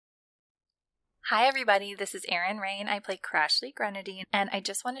Hi everybody, this is Erin Rain. I play Crashly Grenadine, and I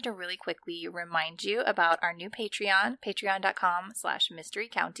just wanted to really quickly remind you about our new Patreon,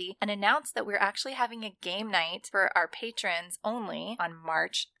 patreon.com/mysterycounty, and announce that we're actually having a game night for our patrons only on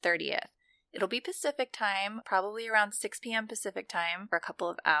March 30th. It'll be Pacific time, probably around 6 p.m. Pacific time for a couple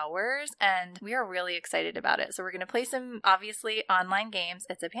of hours, and we are really excited about it. So we're going to play some, obviously, online games.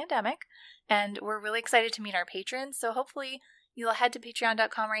 It's a pandemic, and we're really excited to meet our patrons, so hopefully you'll head to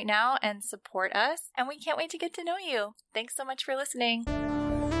patreon.com right now and support us, and we can't wait to get to know you. Thanks so much for listening.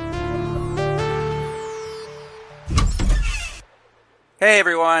 Hey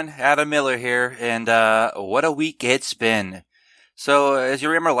everyone, Adam Miller here, and what a week it's been. So, as you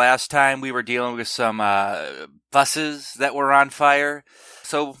remember last time, we were dealing with some buses that were on fire,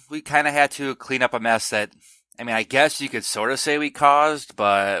 so we kind of had to clean up a mess that, I guess you could sort of say we caused,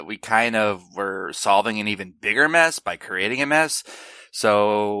 but we kind of were solving an even bigger mess by creating a mess.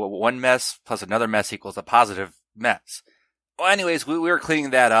 So one mess plus another mess equals a positive mess. Well, anyways, we were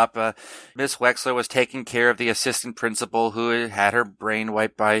cleaning that up. Miss Wexler was taking care of the assistant principal who had her brain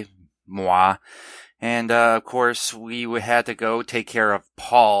wiped by moi. And, of course, we had to go take care of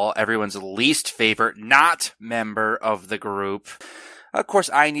Paul, everyone's least favorite not member of the group. Of course,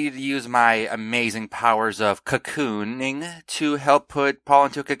 I needed to use my amazing powers of cocooning to help put Paul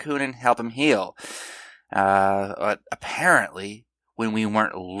into a cocoon and help him heal. But apparently, when we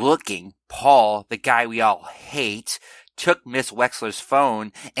weren't looking, Paul, the guy we all hate, took Miss Wexler's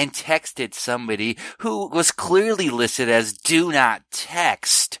phone and texted somebody who was clearly listed as Do Not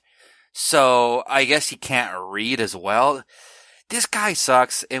Text. So, I guess he can't read as well. This guy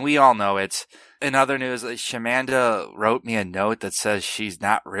sucks, and we all know it. In other news, Shamanda wrote me a note that says she's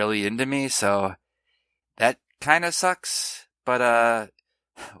not really into me, so that kind of sucks. But,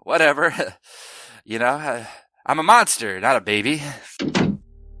 whatever. You know, I'm a monster, not a baby.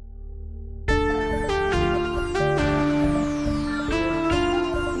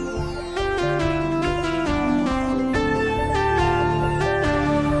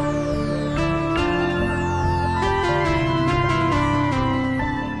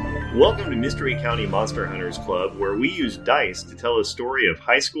 Welcome to Mystery County Monster Hunters Club, where we use dice to tell a story of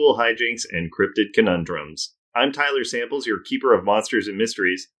high school hijinks and cryptid conundrums. I'm Tyler Samples, your keeper of monsters and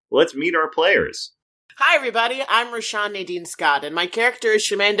mysteries. Let's meet our players. Hi everybody, I'm Rashawn Nadine Scott, and my character is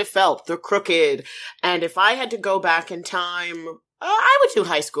Shamanda Felt, the Crooked. And if I had to go back in time, I would do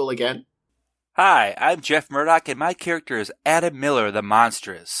high school again. Hi, I'm Jeff Murdoch, and my character is Adam Miller, the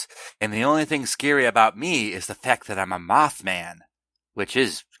Monstrous. And the only thing scary about me is the fact that I'm a Mothman, which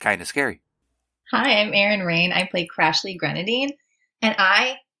is kind of scary. Hi, I'm Erin Rain. I play Crashly Grenadine, and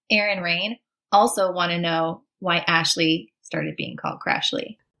I, Erin Rain, also want to know why Ashley started being called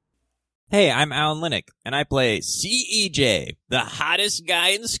Crashly. Hey, I'm Alan Linick, and I play CEJ, the hottest guy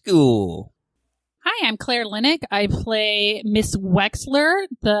in school. Hi, I'm Claire Linick. I play Miss Wexler,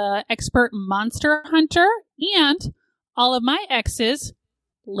 the expert monster hunter, and all of my exes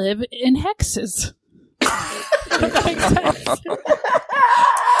live in hexes.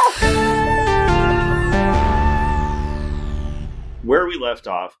 Where we left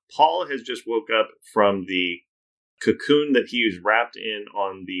off, Paul has just woke up from the cocoon that he was wrapped in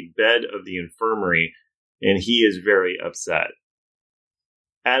on the bed of the infirmary, and he is very upset.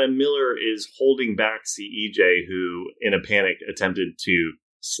 Adam Miller is holding back CEJ, who, in a panic, attempted to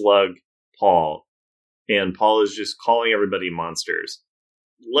slug Paul, and Paul is just calling everybody monsters.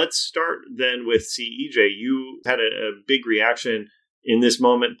 Let's start then with CEJ. You had a big reaction in this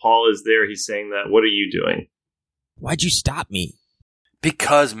moment. Paul is there. He's saying that. What are you doing? Why'd you stop me?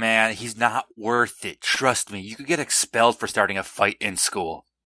 Because, man, he's not worth it. Trust me, you could get expelled for starting a fight in school.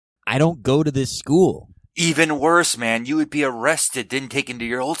 I don't go to this school. Even worse, man, you would be arrested, then taken to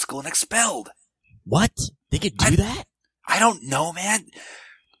your old school and expelled. What? They could do that? I don't know, man.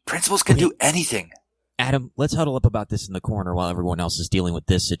 Principals can do anything. Adam, let's huddle up about this in the corner while everyone else is dealing with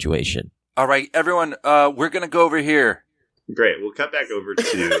this situation. All right, everyone, we're going to go over here. Great. We'll cut back over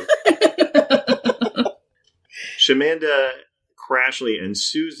to Shamanda, Crashly, and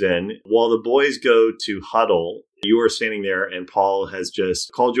Susan. While the boys go to huddle, you are standing there, and Paul has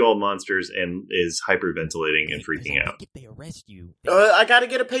just called you all monsters and is hyperventilating and freaking out. If they arrest you, I gotta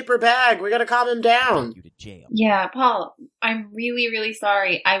get a paper bag. We gotta calm him down. you to jail. Yeah, Paul, I'm really, really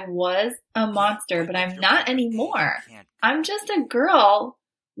sorry. I was a monster, but I'm not anymore. I'm just a girl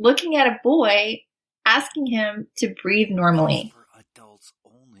looking at a boy, asking him to breathe normally. For adults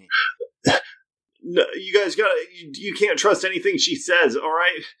only. No, you guys you can't trust anything she says, all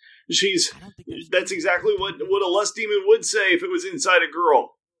right? That's exactly what a lust demon would say if it was inside a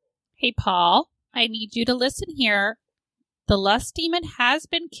girl. Hey, Paul, I need you to listen here. The lust demon has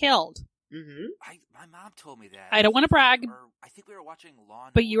been killed. Mm-hmm. My mom told me that. I don't want to brag, Or I think we were watching Law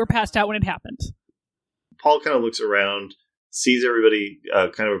and but you were Order. passed out when it happened. Paul kind of looks around, sees everybody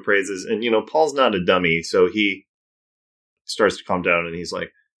kind of appraises, and Paul's not a dummy, so he starts to calm down, and he's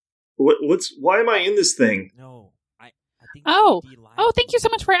like, why am I in this thing? No, I think. Oh, AD lied oh, to thank you me. so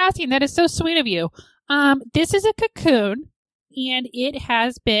much for asking. That is so sweet of you. This is a cocoon, and it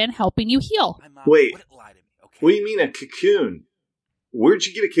has been helping you heal. My mom Wait. wouldn't lie to me. Okay. What do you mean a cocoon? Where'd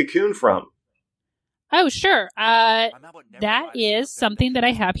you get a cocoon from? Oh, sure. My mom would never That lie to me about is something that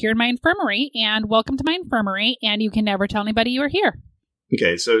I have here in my infirmary, and welcome to my infirmary, and you can never tell anybody you are here.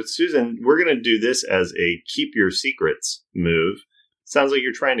 Okay, so Susan, we're going to do this as a keep your secrets move. Sounds like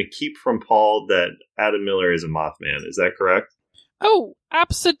you're trying to keep from Paul that Adam Miller is a Mothman. Is that correct? Oh,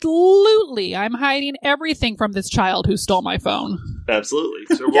 absolutely. I'm hiding everything from this child who stole my phone.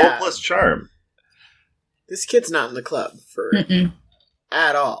 Absolutely. So roll Yeah. plus charm. This kid's not in the club for Mm-mm.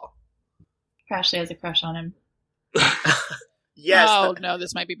 at all. Ashley has a crush on him. Yes. Oh, no,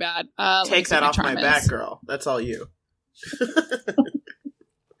 this might be bad. Let me Take see that what off my charm back, is. girl. That's all you.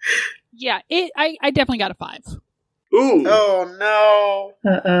 Yeah, I definitely got a 5. Ooh. Oh, no.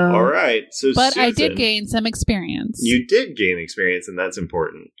 Uh-oh. All right. So But I Susan, did gain some experience. You did gain experience, and that's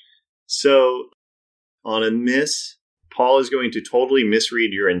important. So on a miss, Paul is going to totally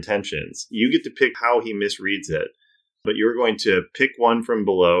misread your intentions. You get to pick how he misreads it, but you're going to pick one from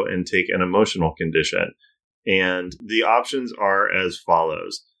below and take an emotional condition. And the options are as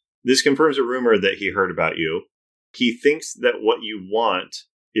follows. This confirms a rumor that he heard about you. He thinks that what you want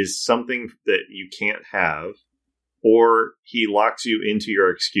is something that you can't have, or he locks you into your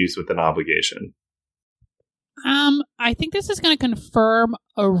excuse with an obligation. I think this is going to confirm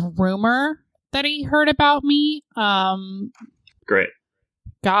a rumor that he heard about me. Great.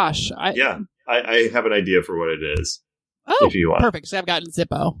 Gosh. Yeah, I have an idea for what it is. Oh, if you want. perfect. So I've gotten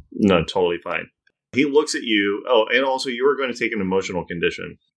Zippo. No, totally fine. He looks at you. Oh, and also you were going to take an emotional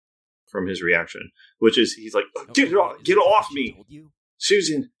condition from his reaction, which is he's like, oh, get off She me, told you?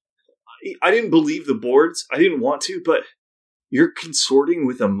 Susan. I didn't believe the boards. I didn't want to, but you're consorting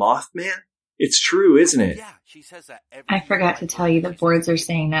with a Mothman? It's true, isn't it? Yeah, she says that every I forgot to tell you the boards are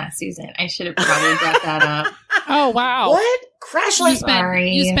saying that, Susan. I should have probably brought that up. Oh, wow. What? Crash You like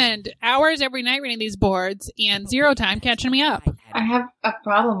Sorry. spend hours every night reading these boards and 0 time catching me up. I have a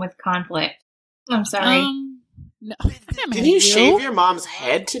problem with conflict. I'm sorry. No, I'm not mad Did at you shave your mom's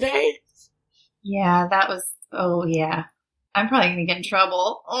head today? Yeah, that was. Oh, yeah. I'm probably going to get in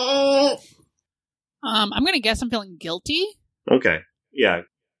trouble. Oh. I'm going to guess I'm feeling guilty. Okay. Yeah.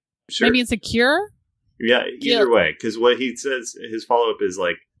 Sure. Maybe insecure. Yeah, either way. Because what he says, his follow-up is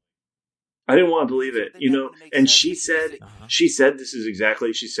like, I didn't want to believe it, And she said, she said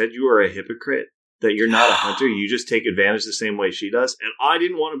you are a hypocrite, that you're not a hunter. You just take advantage the same way she does. And I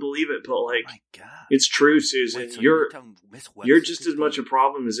didn't want to believe it, but like, Oh my God. it's true, Susan. Wait, so you're telling Miss you're Webster just to as much a be-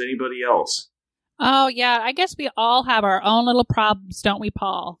 problem as anybody else. Oh, yeah. I guess we all have our own little problems, don't we,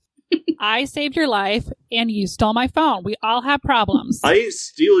 Paul? I saved your life and you stole my phone. We all have problems. I didn't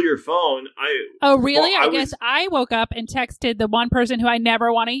steal your phone. Oh, really? Well, I I guess was- I woke up and texted the one person who I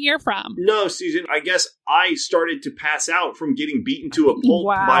never want to hear from. No, Susan, I guess I started to pass out from getting beaten to a pulp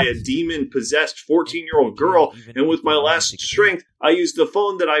Wow. by a demon-possessed 14-year-old girl, and with my last strength, I used the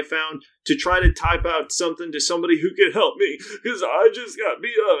phone that I found to try to type out something to somebody who could help me, because I just got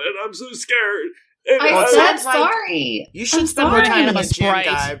beat up, and I'm so scared. And I'm Well, it so sounds like sorry. You should I'm spend more sorry. time in I'm the a gym, sprite.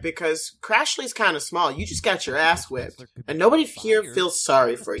 guy, because Crashly's kind of small. You just got your ass whipped, and nobody here feels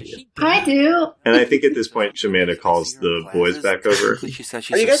sorry for you. I do. And I think at this point, Shamanda calls the boys back over. She says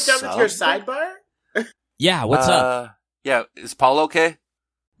Are you guys a done with your sub? sidebar? Yeah, what's up? Yeah, is Paul okay?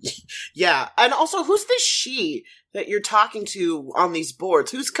 Yeah, and also, who's this she that you're talking to on these boards?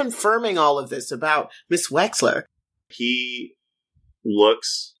 Who's confirming all of this about Miss Wexler? He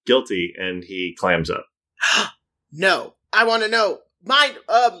looks guilty, and he clams up. No, I want to know. Mine,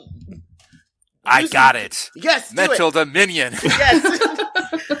 I use- got it. Yes, do Mental it. Dominion. Yes.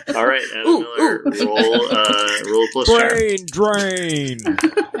 All right, Adam Miller, roll plus charm. Brain drain.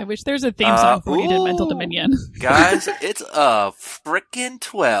 I wish there's a theme song for when you did Mental ooh. Dominion. Guys, it's a frickin'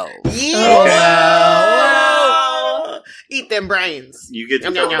 12. Yeah. Eat them brains. You get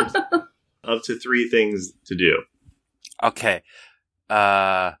to Yum, yum, tell yum. up to 3 things to do. Okay.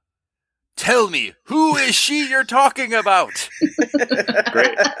 Tell me, who is she you're talking about?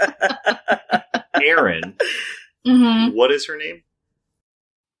 Great. Aaron, Mm-hmm. what is her name?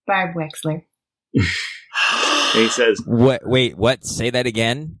 Barb Wexler. And he says, What? Wait, what? Say that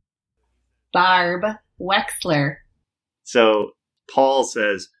again. Barb Wexler. so Paul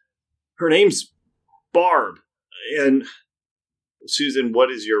says, her name's Barb, and Susan,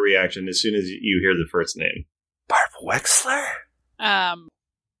 what is your reaction as soon as you hear the first name? Barb Wexler?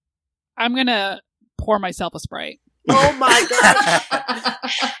 I'm gonna pour myself a Sprite. Oh my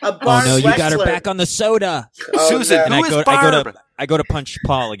gosh! A Oh Barb no, you got her Wexler. back on the soda. Oh, Susan, no. And who is Barb? I go to punch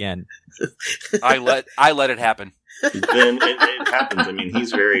Paul again. I let it happen. Then it happens. I mean,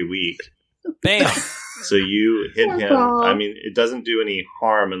 he's very weak. Bam. So you hit Poor him. Paul. I mean, it doesn't do any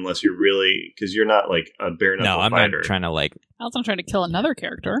harm unless you're really, because you're not like a bare knuckle No, I'm fighter. not trying to like. Also, I'm trying to kill another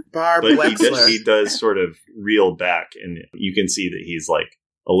character. Barb But Wexler. he does sort of reel back, and you can see that he's like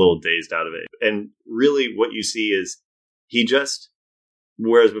a little dazed out of it. And really, what you see is he just,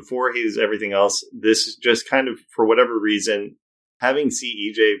 whereas before he's everything else, this just kind of, for whatever reason, having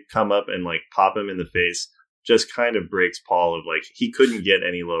CEJ come up and like pop him in the face just kind of breaks Paul of like, he couldn't get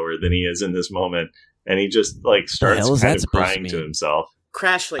any lower than he is in this moment. And he just like starts hell is kind that of supposed to crying to mean? himself.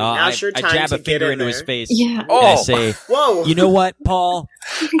 Crashly, I now's your time jab to a get finger in into there. his face. Yeah. And I say, Whoa! you know what, Paul?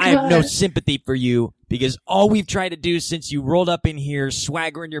 I have no God. sympathy for you because all we've tried to do since you rolled up in here,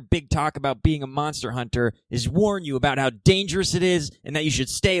 swaggering your big talk about being a monster hunter, is warn you about how dangerous it is and that you should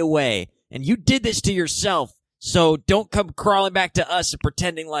stay away. And you did this to yourself. So don't come crawling back to us and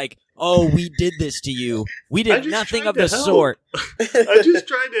pretending like, oh, we did this to you. We I did just nothing tried of to the help. sort. I just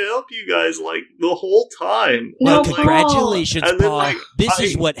tried to help you guys like the whole time. No, Well, Paul. congratulations, And then, Paul. like, This I-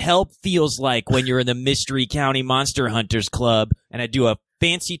 is what help feels like when you're in the Mystery County Monster Hunters Club, and I do a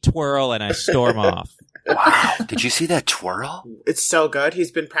fancy twirl and I storm off. Wow. Did you see that twirl? It's so good.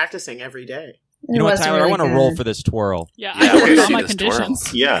 He's been practicing every day. You know what, Tyler? I want to roll for this twirl. Yeah, Yeah, I we're agree gonna all see my this twirl.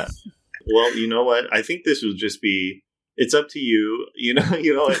 conditions. Yeah. Well, you know what? I think this would just be. It's up to you. You know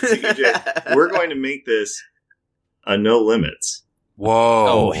what, CJ? We're going to make this a no limits. Whoa.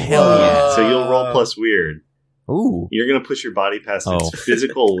 Oh, hell yeah. So you'll roll plus weird. Ooh. You're going to push your body past Oh. its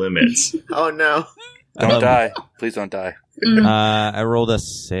physical limits. Oh no! Don't die. Please don't die. I rolled a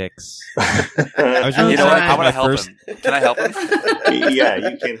 6. I was really You know what? trying I want to my help first- him. Can I help him? Yeah,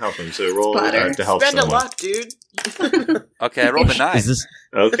 you can help him. So roll Splatter. to help Spend a someone. luck, dude. Okay, I rolled a 9. Is this?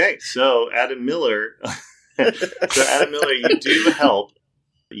 Okay, so Adam Miller. So Adam Miller, you do help.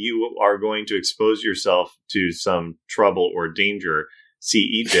 You are going to expose yourself to some trouble or danger.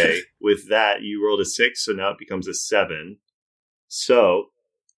 CEJ, with that, you rolled a 6, so now it becomes a 7. So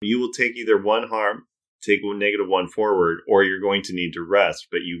you will take either 1 harm, take -1 forward, or you're going to need to rest,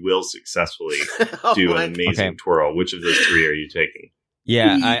 but you will successfully Oh do my an amazing Okay. twirl. Which of those 3 are you taking?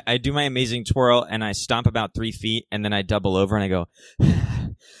 Yeah, I do my amazing twirl and I stomp about 3 feet and then I double over and I go.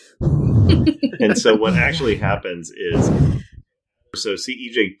 And so what actually happens is, so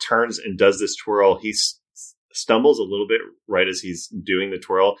CEJ turns and does this twirl. He stumbles a little bit right as he's doing the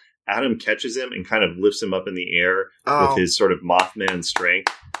twirl. Adam catches him and kind of lifts him up in the air Oh. with his sort of Mothman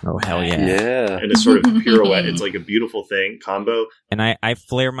strength Oh, hell yeah. Yeah. and a sort of pirouette. It's like a beautiful thing, combo. And I want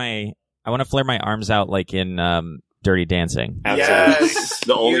to flare my arms out like in Dirty Dancing. Absolutely. Yes.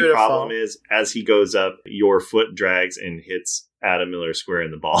 The only Beautiful. problem is, as he goes up, your foot drags and hits Adam Miller square in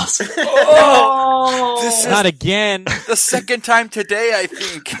the balls. Oh! This is Not again. the second time today, I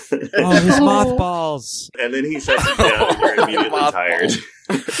think. Oh, his mothballs. And then he sets it down and you're immediately tired.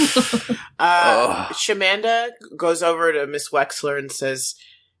 Oh. Shamanda goes over to Miss Wexler and says,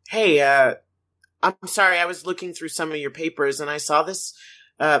 "Hey, I'm sorry, I was looking through some of your papers and I saw this,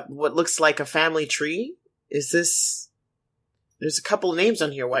 what looks like a family tree. Is this... There's a couple of names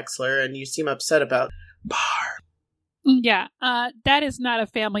on here, Wexler, and you seem upset about Barb." Yeah, that is not a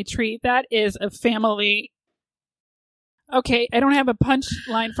family tree. That is a family. Okay, I don't have a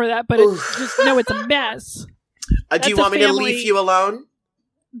punchline for that, but Oof. just know it's a mess. Do you That's a want me to family- leave you alone?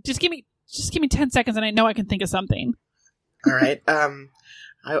 Just give me 10 seconds, and I know I can think of something. All right.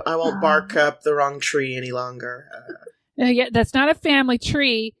 I won't bark up the wrong tree any longer. Yeah, that's not a family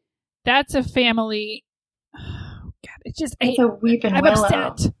tree. That's a family. Oh, God, it's just It's a weeping I'm willow.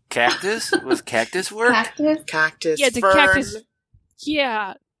 upset. Cactus? Was cactus work? Cactus? Cactus, Yeah, it's a fern, cactus.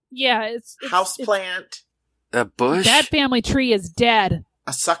 Yeah, it's houseplant, A bush? that family tree is dead.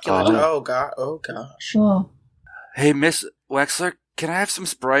 a succulent. Oh. Oh gosh. Whoa. Hey, Miss Wexler, can I have some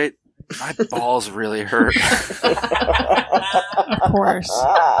Sprite? My balls really hurt. Of course.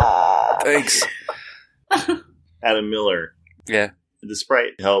 Thanks. Adam Miller. Yeah. The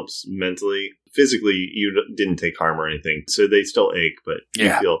Sprite helps mentally. Physically, you didn't take harm or anything, so they still ache, but you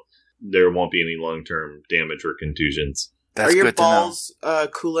Yeah. feel there won't be any long-term damage or contusions. That's Are your good balls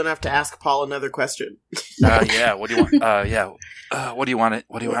cool enough to ask Paul another question? to know. Yeah, what do you want? What do you want?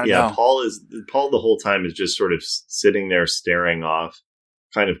 What do you want to Yeah, know? Paul the whole time is just sort of sitting there staring off,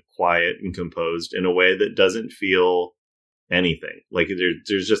 kind of quiet and composed in a way that doesn't feel anything. Like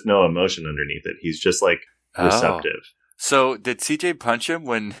there's just no emotion underneath it. He's just like receptive. So did CJ punch him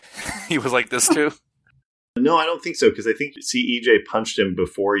when he was like this too? No, I don't think so, because I think CEJ punched him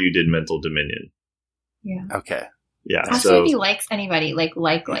before you did Mental Dominion. Yeah. Okay. Yeah. Ask So if he likes anybody, likes.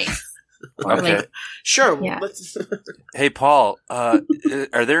 Or Okay. like, Sure. Yeah. Let's. Hey, Paul, are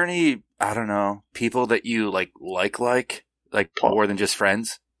there any, I don't know, people that you like Paul. more than just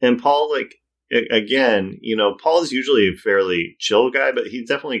friends? And Paul, again, Paul's usually a fairly chill guy, but he's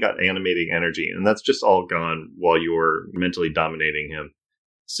definitely got animating energy, and that's just all gone while you were mentally dominating him.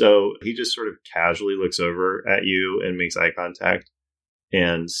 So he just sort of casually looks over at you and makes eye contact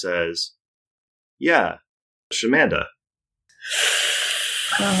and says, "Yeah, Shamanda."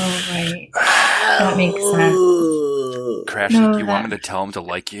 oh, right. That makes sense. Crash, No, you want me to tell him to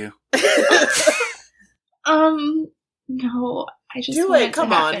like you? No, I just Do want it, it come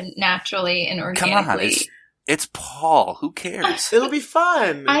to on. happen naturally and Come organically. on, it's Paul. Who cares? It'll be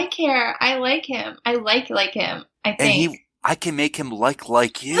fun. I care. I like him. I like him. I And think. I can make him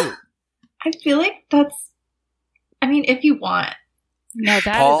like you. I feel like that's. I mean, if you want. No,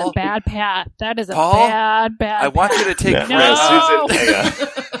 that is Paul? a bad path. That is a Paul? bad I want you to take Yeah. No. Susan, hang on.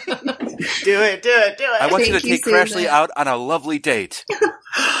 Do it. I want you to Thank you, take Crashly Susan. out on a lovely date.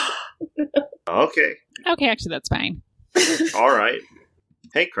 Okay. Okay, actually, that's fine. All right.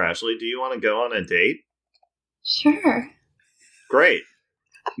 Hey, Crashly, do you want to go on a date? Sure. Great.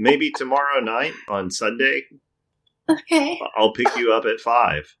 Maybe tomorrow night on Sunday, Okay. I'll pick you up at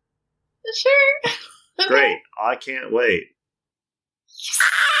 5. Sure. Okay. Great. I can't wait.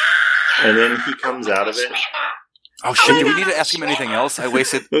 And then he comes out of it. Oh shit! Do we need to ask him anything else? I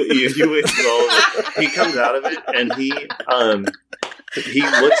wasted. You wasted all of it. He comes out of it and he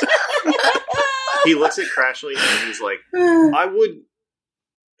looks at Crashly and he's like, I would.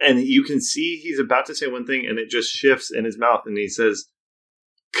 And you can see he's about to say one thing and it just shifts in his mouth and he says,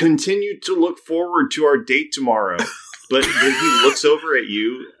 "Continue to look forward to our date tomorrow." But then he looks over at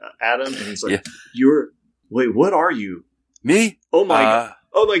you, Adam, and he's like, Yeah. Wait, what are you? Me? Oh my god.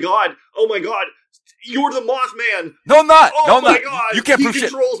 Oh my god. Oh my god. You're the Mothman. No, I'm not. Oh no, I'm my not. god. You can't he prove shit.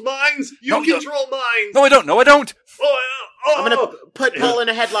 controls minds. You No, control minds. No, I don't. No, I don't. I'm gonna put Paul in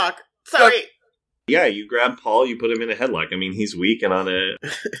a headlock. Sorry. Yeah, you grab Paul, you put him in a headlock. I mean, he's weak and on a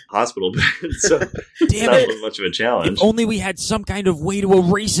hospital bed, so it's Damn not it. much of a challenge. If only we had some kind of way to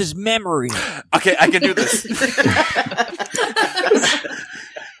erase his memory. Okay, I can do this.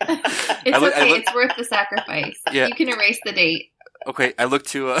 It's I look- okay. It's worth the sacrifice. Yeah. You can erase the date. Okay, I look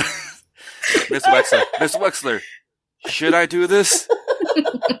to Miss Wexler. Miss Wexler, should I do this?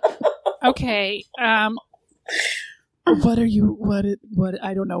 Okay. What are you? What?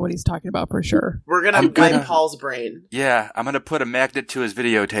 I don't know what he's talking about for sure. We're gonna I'm wipe gonna- Paul's brain. Yeah, I'm gonna put a magnet to his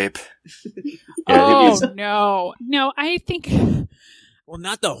videotape. Yeah, Oh he's- no! I think Well,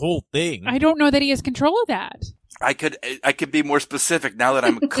 not the whole thing. I don't know that he has control of that. I could be more specific now that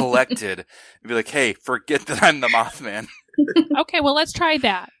I'm collected and be like, hey, forget that I'm the Mothman. Okay, well let's try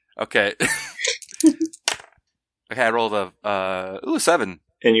that. Okay. Okay, I rolled a 7.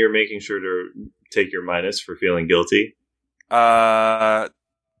 And you're making sure to take your minus for feeling guilty. Now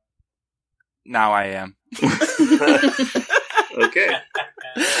I am. Okay.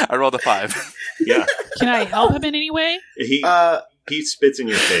 I rolled a 5. Yeah. Can I help him in any way? He spits in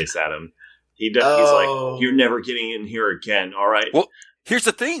your face, Adam. He's like, "You're never getting in here again." All right. Well, here's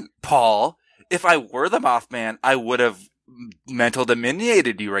the thing, Paul. If I were the Mothman, I would have mental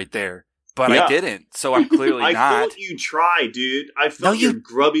dominated you right there. But Yeah. I didn't, so I'm clearly I not. felt you try, dude. I felt No, you- your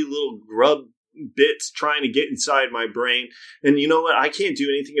grubby little grub bits trying to get inside my brain. And you know what? I can't do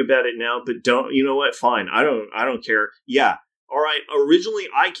anything about it now, but you know what? Fine. I don't care. Yeah. All right. Originally,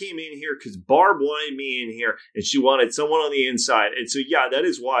 I came in here because Barb wanted me in here and she wanted someone on the inside. And so, yeah, that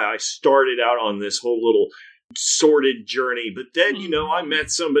is why I started out on this whole little sordid journey. But then, I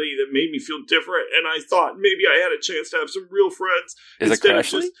met somebody that made me feel different. And I thought maybe I had a chance to have some real friends. Is it instead of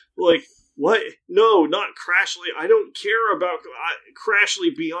Crashly? just like, what? No, not Crashly. I don't care about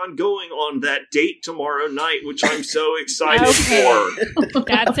Crashly beyond going on that date tomorrow night, which I'm so excited for.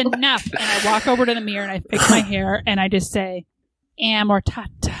 That's enough. And I walk over to the mirror and I fix my hair and I just say,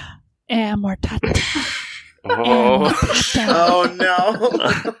 "Amortata, amortata, Oh. amortata," Oh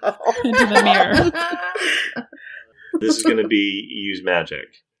no. into the mirror. This is going to be use magic.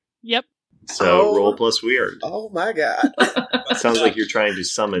 Yep. So Oh. roll plus weird. Oh my god. Sounds like you're trying to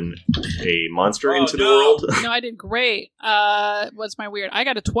summon a monster Oh, into the no. world. No, I did great. What's my weird? I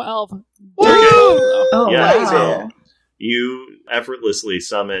got a 12. Oh, Yeah, wow. so you effortlessly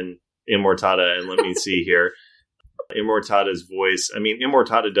summon Immortata, and let me see here. Immortata's voice. I mean,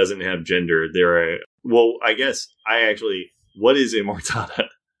 Immortata doesn't have gender. What is Immortata?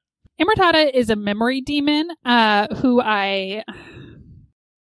 Immortata is a memory demon who I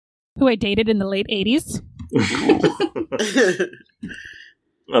dated in the late 80s.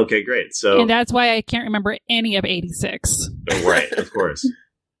 Okay, great. So, and that's why I can't remember any of 86. Right, of course.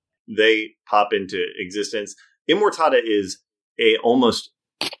 They pop into existence. Immortata is almost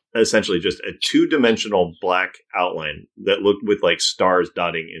essentially just a 2-dimensional black outline that looked with like stars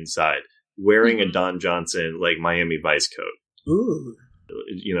dotting inside, wearing a Don Johnson like Miami Vice coat. Ooh.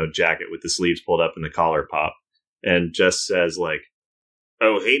 Jacket with the sleeves pulled up and the collar pop, and just says like,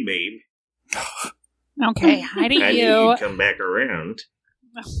 "Oh, hey, babe. Okay, hi to I knew you. you'd come back around.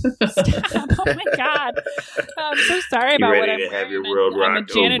 Stop. Oh my God. I'm so sorry about You what ready I'm to have your wearing. world I'm a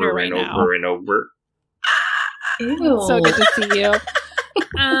rocked janitor over right and now. over and over?" Ew. So good to see you.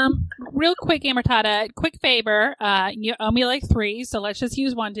 Real quick, Immortata, quick favor. You owe me like 3, so let's just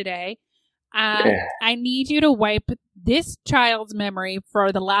use 1 today. I need you to wipe this child's memory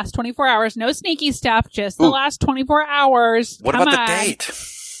for the last 24 hours. No sneaky stuff, just the last 24 hours. What Come about the on. date?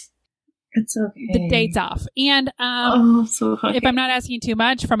 It's okay. The date's off. And so okay. if I'm not asking too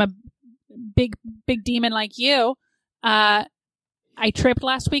much from a big demon like you, I tripped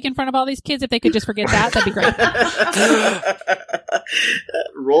last week in front of all these kids. If they could just forget that, that'd be great.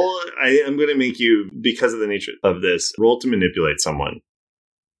 Roll. I'm going to make you, because of the nature of this, roll to manipulate someone.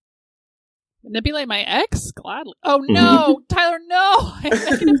 Manipulate my ex? Gladly. Oh no, Tyler, no! I'm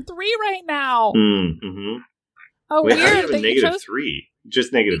 -3 right now. Mm-hmm. Oh, Wait, how do you weird. have a that you negative chose- 3?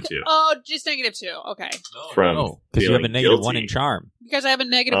 Just negative 2. Oh, just -2. Okay. From because you have a feeling -1 guilty. in charm. Because I have a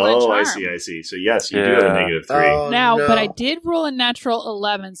 -1 Oh, charm. I see. So yes, you do have a negative 3. Oh, Now, no. but I did roll a natural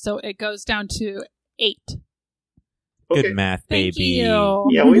 11, so it goes down to 8. Okay. Good math, Thank baby. you.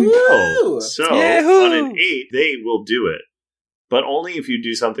 Yeah, we know. Woo! So Yahoo! on an 8, they will do it. But only if you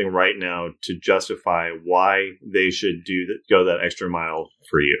do something right now to justify why they should go that extra mile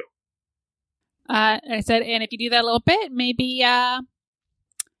for you. I said, and if you do that a little bit, maybe, I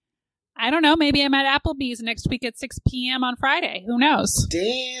don't know, maybe I'm at Applebee's next week at 6 p.m. on Friday. Who knows?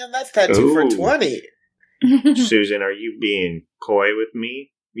 Damn, that's that 2 for Ooh. 20. Susan, are you being coy with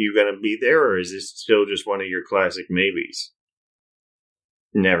me? You gonna be there, or is this still just one of your classic maybes?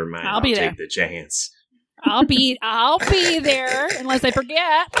 Never mind. I'll be take the chance. I'll be there unless I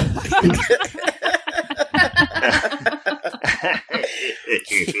forget.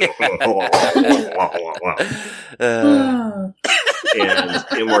 And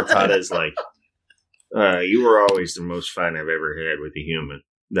Immortata is like, you were always the most fun I've ever had with a human.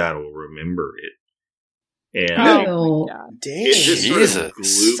 That'll remember it. And Oh, my God. Damn. it just sort of Jesus.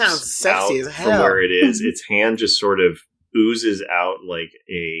 gloops Sounds sexy out as from hell. where it is. Its hand just sort of oozes out like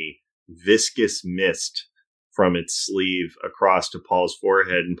a viscous mist from its sleeve across to Paul's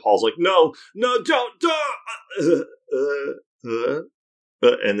forehead, and Paul's like, "No, don't!"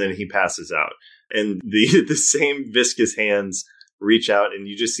 And then he passes out, and the same viscous hands reach out, and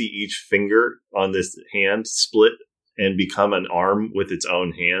you just see each finger on this hand split and become an arm with its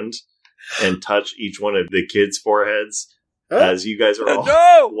own hand, and touch each one of the kids' foreheads as you guys are all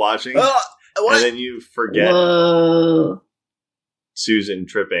No! watching, What? and then you forget Whoa. Susan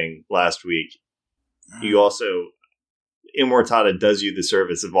tripping last week. You also, Immortata does you the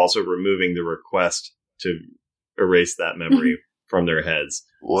service of also removing the request to erase that memory from their heads.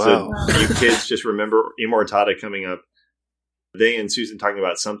 Whoa. So you kids just remember Immortata coming up, they and Susan talking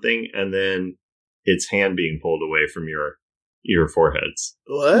about something, and then its hand being pulled away from your foreheads.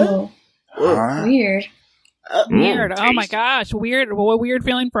 What? Whoa. Huh? Weird. Weird. Oh, my tasty. gosh. Weird. What a weird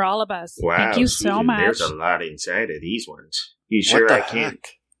feeling for all of us. Wow, Thank you so Susan, much. There's a lot inside of these ones. You What sure the I can't?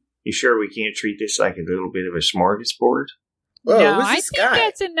 heck? You sure we can't treat this like a little bit of a smorgasbord? Whoa, no, who's I this think guy?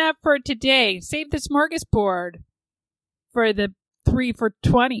 that's enough for today. Save the smorgasbord for the 3 for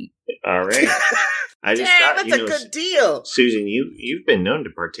 20. All right. I just Damn, thought, that's a good deal. Susan, you've been known to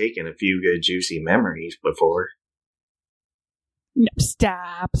partake in a few good juicy memories before. No,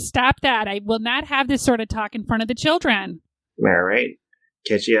 stop that. I will not have this sort of talk in front of the children. All right.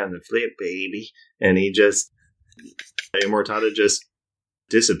 Catch you on the flip, baby. And Immortata just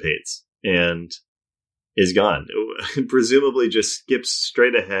dissipates and is gone. Presumably just skips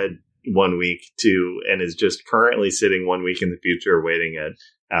straight ahead 1 week and is just currently sitting 1 week in the future waiting at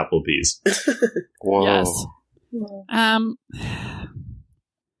Applebee's. Whoa. Yes.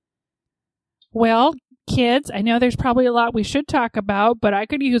 Well, kids, I know there's probably a lot we should talk about, but I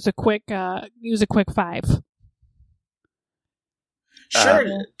could use a quick 5. Sure.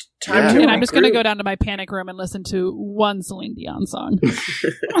 Yeah. Time to And I'm just going to regroup. go down to my panic room and listen to one Celine Dion song.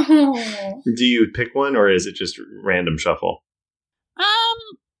 Oh. Do you pick one, or is it just random shuffle?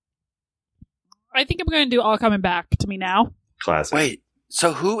 I think I'm going to do All Coming Back to Me Now. Classic. Wait,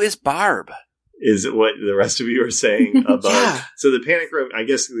 So who is Barb? Is what the rest of you are saying above. Yeah. So the panic room, I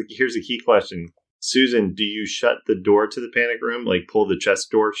guess here's a key question. Susan, do you shut the door to the panic room, like pull the chest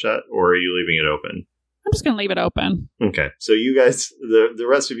door shut, or are you leaving it open? I'm just going to leave it open. Okay. So you guys, the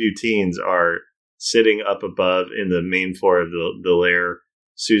rest of you teens are sitting up above in the main floor of the lair.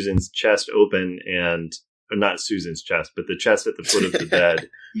 Susan's chest open and not Susan's chest, but the chest at the foot of the bed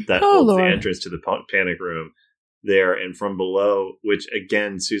that Oh, holds Lord. the entrance to the panic room there. And from below, which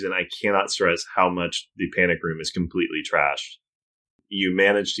again, Susan, I cannot stress how much the panic room is completely trashed. You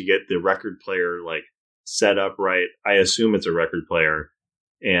managed to get the record player like set up right. I assume it's a record player.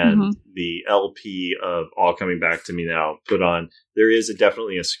 And the LP of All Coming Back to Me Now put on. There is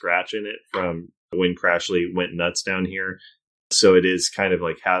definitely a scratch in it from when Crashly went nuts down here. So it is kind of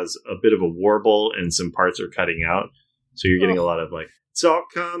like has a bit of a warble and some parts are cutting out. So you're getting a lot of like, it's all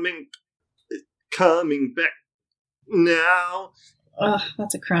coming back now. Ugh,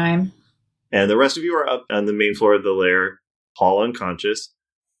 that's a crime. And the rest of you are up on the main floor of the lair, Paul unconscious,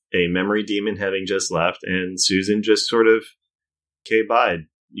 a memory demon having just left, and Susan just sort of bye'd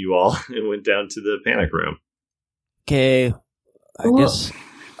you all and went down to the panic room. Okay, Whoa.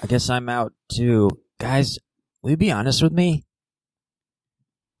 I guess I'm out too. Guys, will you be honest with me?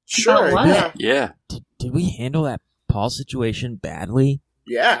 Sure. About what? Yeah. Yeah. Did we handle that Paul situation badly?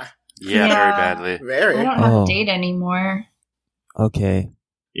 Yeah. Yeah, Yeah. very badly. Very. I don't have Oh. a date anymore. Okay.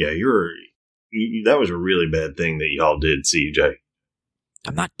 Yeah, that was a really bad thing that y'all did, CJ.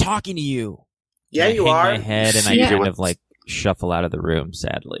 I'm not talking to you. Yeah, I you hang are. my head and I Yeah. kind of like shuffle out of the room,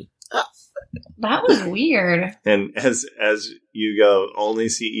 sadly. That was weird. And as you go, only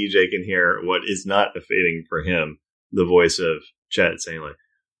CEJ can hear what is not fading for him, the voice of Chet saying like,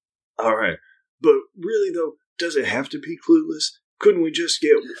 all right, but really though, does it have to be Clueless? Couldn't we just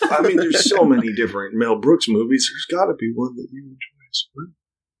get, I mean, there's so many different Mel Brooks movies. There's got to be one that you enjoy.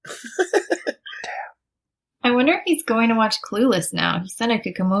 I wonder if he's going to watch Clueless now. He said I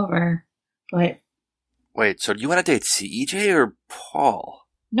could come over, but Wait, so do you want to date CEJ or Paul?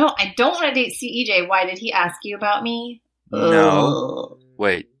 no, I don't want to date CEJ. Why did he ask you about me? No. Ugh.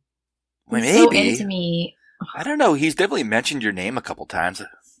 Wait, He's so maybe. into me. I don't know. He's definitely mentioned your name a couple times.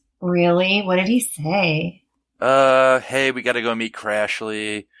 Really? What did he say? Hey, we got to go meet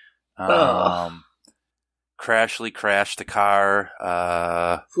Crashly. Ugh. Crashly crashed the car.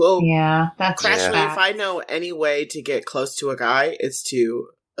 Well, Yeah, that's Crashly, bad. if I know any way to get close to a guy, it's to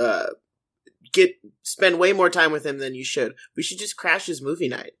spend way more time with him than you should. We should just crash his movie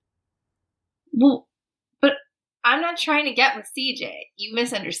night. Well, but I'm not trying to get with CJ. You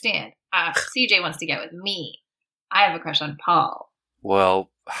misunderstand. CJ wants to get with me. I have a crush on Paul. Well,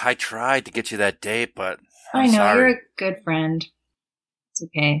 I tried to get you that date, but I I'm know, sorry. you're a good friend. It's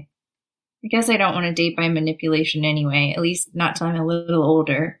okay. I guess I don't want to date by manipulation anyway, at least not till I'm a little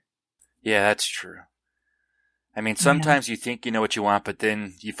older. Yeah, that's true. I mean, sometimes you think you know what you want, but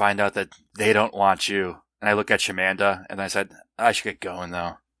then you find out that they don't want you. And I look at Shamanda, and I said, I should get going,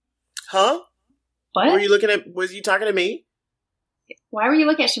 though. Huh? What? Were you looking at? Was you talking to me? Why were you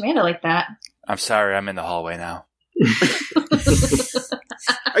looking at Shamanda like that? I'm sorry, I'm in the hallway now.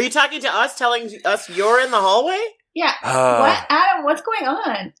 Are you talking to us, telling us you're in the hallway? Yeah. What? Adam, what's going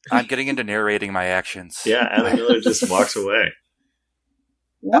on? I'm getting into narrating my actions. Yeah, Adam Miller just walks away.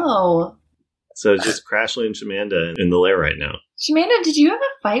 Whoa. So it's just Crashly and Shamanda in the lair right now. Shamanda, did you have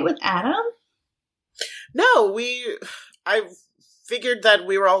a fight with Adam? No, I figured that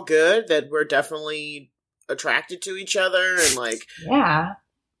we were all good, that we're definitely attracted to each other, and like Yeah.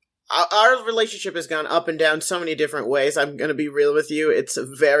 our relationship has gone up and down so many different ways. I'm going to be real with you. It's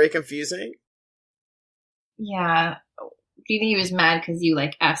very confusing. Yeah. Do you think he was mad because you,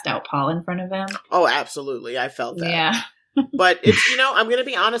 like, asked out Paul in front of him? Oh, absolutely. I felt that. Yeah. But it's, I'm going to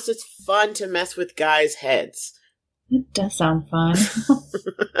be honest, it's fun to mess with guys' heads. It does sound fun.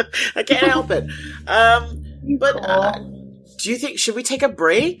 I can't help it. You're But cool. do you think, should we take a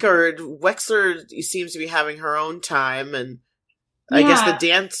break? Or Wexler seems to be having her own time, and I guess the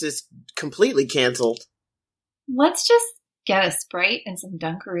Yeah. dance is completely canceled. Let's just get a Sprite and some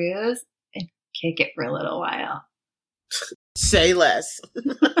Dunkaroos and kick it for a little while. Say less.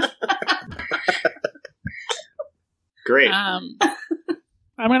 Great. I'm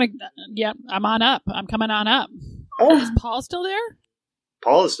on up. I'm coming on up. Oh, Is Paul still there?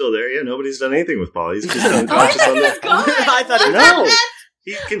 Paul is still there. Yeah, nobody's done anything with Paul. He's just Oh, I unconscious thought on he was the... gone. I thought he No. was.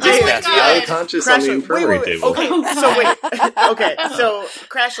 He Oh continues my to be God. unconscious on the Crashly, infirmary table. Okay, so wait. Okay, so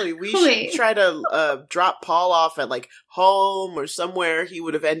Crashly, we Wait. should try to drop Paul off at like home or somewhere he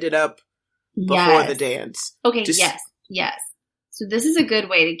would have ended up before Yes. the dance. Okay, Just- yes. So this is a good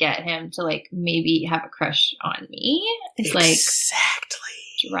way to get him to like maybe have a crush on me. It's like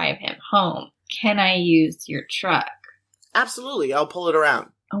exactly drive him home. Can I use your truck? Absolutely, I'll pull it around.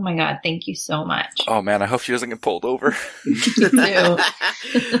 Oh my God, thank you so much. Oh man, I hope she doesn't get pulled over.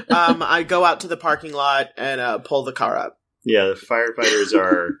 I go out to the parking lot and pull the car up. Yeah, the firefighters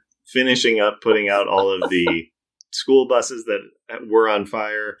are finishing up putting out all of the school buses that were on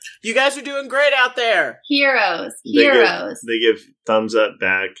fire. You guys are doing great out there. Heroes. They give thumbs up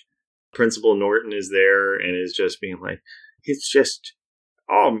back. Principal Norton is there and is just being like, it's just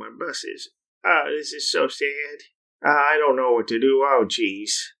all my buses. This is so sad. I don't know what to do. Oh,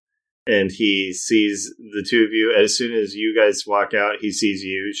 jeez. And he sees the two of you. As soon as you guys walk out, he sees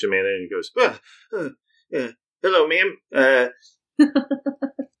you, Shamanda, and he goes, hello, ma'am.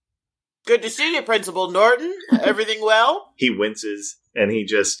 Good to see you, Principal Norton. Everything well? He winces, and he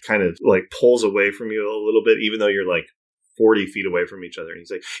just kind of, like, pulls away from you a little bit, even though you're, like, 40 feet away from each other. And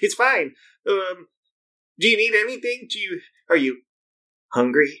he's like, it's fine. Do you need anything? Are you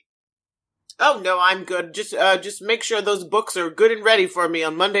hungry? Oh, no, I'm good. Just make sure those books are good and ready for me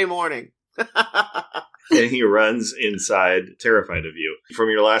on Monday morning. And he runs inside, terrified of you, from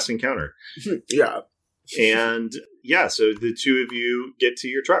your last encounter. Yeah. And, yeah, so the two of you get to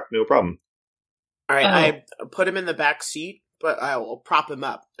your truck, no problem. All right, I put him in the back seat, but I will prop him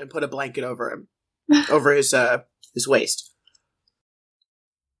up and put a blanket over him, over his waist.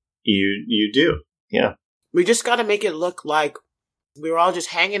 You do, yeah. We just got to make it look like we were all just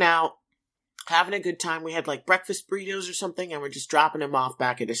hanging out, having a good time. We had like breakfast burritos or something, and we're just dropping him off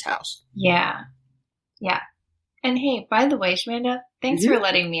back at his house. Yeah. And hey, by the way, Shamanda, thanks for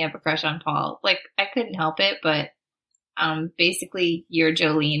letting me have a crush on Paul. Like, I couldn't help it, but basically you're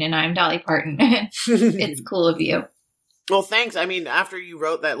Jolene and I'm Dolly Parton. It's cool of you. Well, thanks. I mean, after you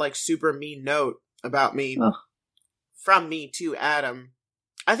wrote that like super mean note about me from me to Adam,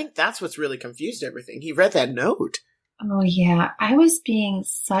 I think that's what's really confused everything. He read that note. Oh, yeah. I was being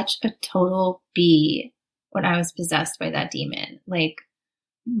such a total bee when I was possessed by that demon. Like,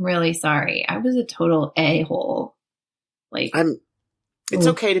 I'm really sorry. I was a total a-hole. Like, it's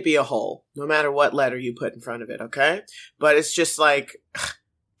okay to be a hole, no matter what letter you put in front of it, okay? But it's just like,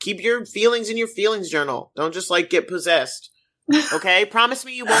 keep your feelings in your feelings journal. Don't just like get possessed. Okay? Promise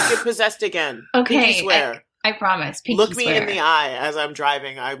me you won't get possessed again. Okay. Pinky swear. I promise. Pinky look me swear. in the eye as I'm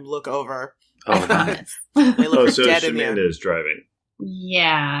driving. I look over. I promise. I look So dead in the eye. Shamanda is driving.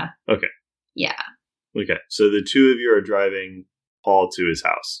 Yeah. Okay. Yeah. Okay, so the two of you are driving Paul to his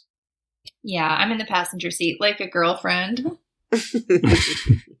house. Yeah, I'm in the passenger seat like a girlfriend.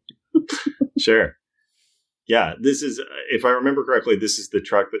 Sure. Yeah, this is, if I remember correctly, this is the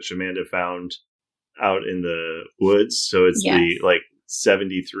truck that Shamanda found out in the woods. So it's the, like,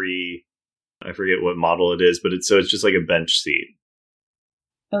 73, I forget what model it is, but it's just like a bench seat.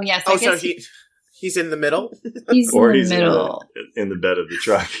 Oh, yes. So he's in the middle? He's Or in he's the middle. in the bed of the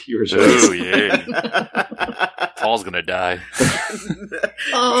truck. Your choice. Oh, yeah. Paul's gonna die. He's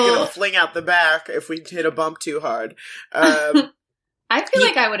gonna fling out the back if we hit a bump too hard. I feel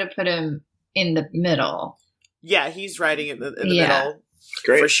like I would have put him in the middle. Yeah, he's riding in the middle.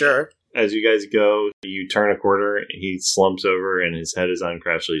 Great. For sure. As you guys go, you turn a corner, he slumps over, and his head is on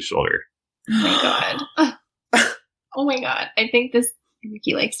Crashly's shoulder. Oh my god. Oh my god. I think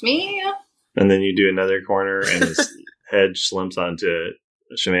he likes me. And then you do another corner, and his head slumps onto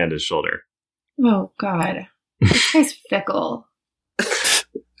Shamanda's shoulder. Oh god. This guy's fickle.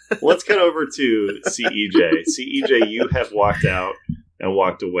 Let's cut over to CEJ. CEJ, you have walked out and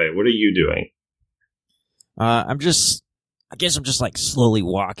walked away. What are you doing? I guess I'm just like slowly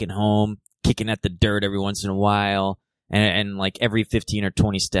walking home, kicking at the dirt every once in a while, and like every 15 or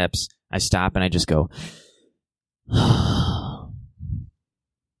 20 steps, I stop and I just go.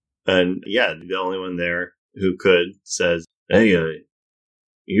 And yeah, the only one there who could says, "Hey,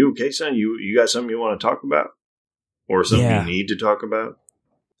 you okay, son? You got something you want to talk about, or something you need to talk about?"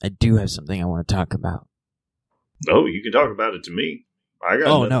 I do have something I want to talk about. Oh, you can talk about it to me. I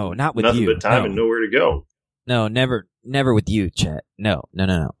got not with nothing you. but time and nowhere to go. No, never with you, Chet. No.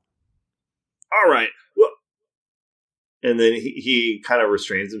 All right. Well, and then he kind of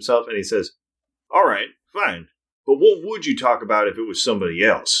restrains himself and he says, "All right, fine. But what would you talk about if it was somebody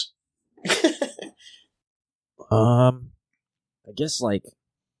else?" I guess like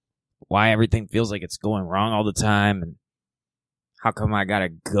why everything feels like it's going wrong all the time, and how come I got a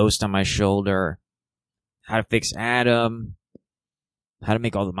ghost on my shoulder, how to fix Adam, how to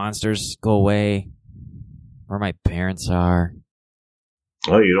make all the monsters go away, where my parents are.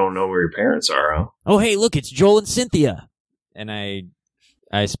 Oh, you don't know where your parents are, huh? Oh, hey, look, it's Joel and Cynthia. And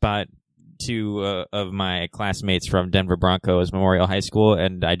I spot two of my classmates from Denver Broncos Memorial High School,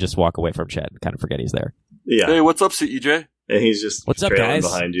 and I just walk away from Chad and kind of forget he's there. Yeah. Hey, what's up, CEJ? And he's just What's up, trailing guys?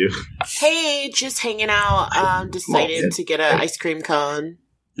 behind you. Hey, just hanging out. Decided to get an ice cream cone.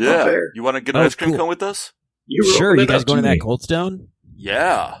 Yeah. fair. You want to get an Oh, ice cream cool. cone with us? You Sure, rolled you it guys up going to that me. Cold Stone?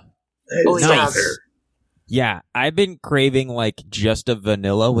 Yeah. Oh, It's yeah. not fair. Yeah, I've been craving like just a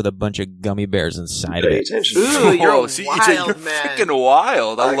vanilla with a bunch of gummy bears inside of Pay it. attention. Ooh, you're Whoa, a CEJ, wild you're man. freaking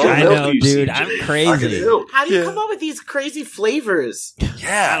wild. I love can I it. help know, you, dude, CJ. I'm I crazy. can help. How do you Yeah. come up with these crazy flavors?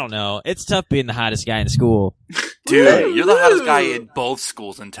 Yeah. I don't know. It's tough being the hottest guy in school. Dude, you're the hottest guy Woo! in both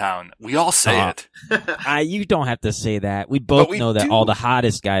schools in town. We all say Uh, it. You don't have to say that. We both we know that do. all the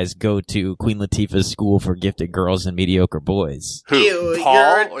hottest guys go to Queen Latifah's school for gifted girls and mediocre boys. Who? Ew, Paul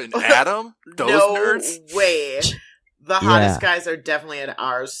you're- and Adam? Those no nerds? way. The hottest guys are definitely at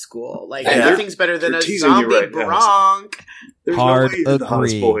our school. Like, Hey, nothing's better than they're a teasing you zombie right now. bronc. There's Hard no way you're the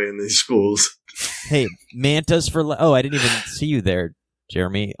hottest agree. boy in these schools. Hey, Mantas for oh, I didn't even see you there,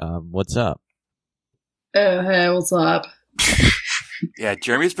 Jeremy. What's up? Oh, hey, what's up? Yeah,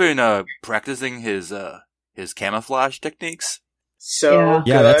 Jeremy's been practicing his camouflage techniques. So Yeah. good.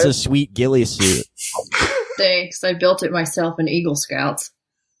 Yeah, that's a sweet ghillie suit. Thanks. I built it myself in Eagle Scouts.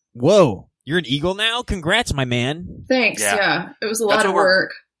 Whoa, you're an eagle now? Congrats, my man. Thanks, Yeah. yeah. It was a That's lot of what we're-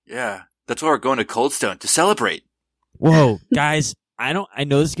 work. Yeah. That's why we're going to Cold Stone to celebrate. Whoa, guys, I know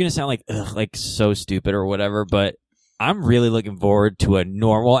this is gonna sound like so stupid or whatever, but I'm really looking forward to a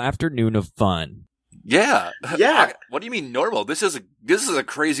normal afternoon of fun. Yeah. Yeah. What do you mean normal? This is a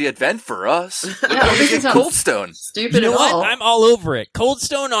crazy event for us. We're Yeah, going to this get sounds- Cold Stone. Stupid You know at what? all. I'm all over it. Cold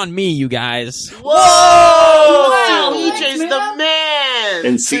Stone on me, you guys. Whoa! Wow, CEJ's the man. man.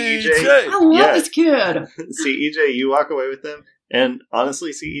 And CEJ, I love yeah. this kid. CEJ, you walk away with them, and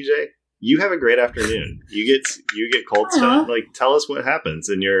honestly, CEJ, you have a great afternoon. You get Cold Stone. Like, tell us what happens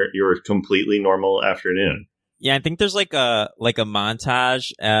in your completely normal afternoon. Yeah, I think there's like a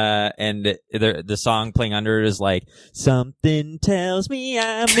montage, and the song playing under it is like something tells me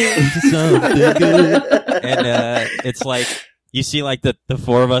I'm into something good, and it's like you see like the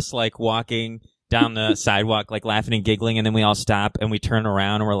four of us like walking down the sidewalk like laughing and giggling, and then we all stop and we turn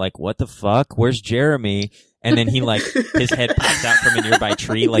around and we're like, what the fuck? Where's Jeremy? And then he like his head pops out from a nearby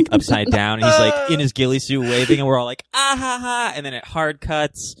tree like upside down, and he's like in his ghillie suit waving, and we're all like ah ha ha, and then it hard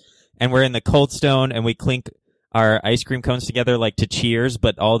cuts and we're in the Cold Stone and we clink our ice cream cones together like to cheers,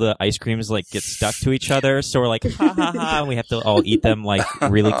 but all the ice creams like get stuck to each other, so we're like ha ha ha, and we have to all eat them like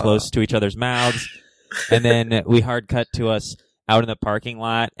really close to each other's mouths. And then we hard cut to us out in the parking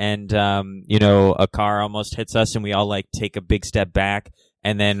lot, and a car almost hits us, and we all like take a big step back,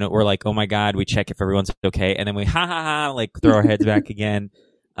 and then we're like, oh my god, we check if everyone's okay, and then we ha ha ha like throw our heads back again.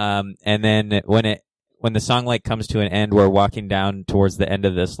 And then when the song like comes to an end, we're walking down towards the end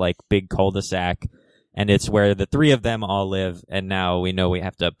of this like big cul-de-sac, and it's where the three of them all live, and now we know we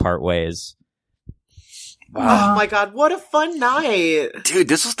have to part ways. Oh my god, what a fun night. Dude,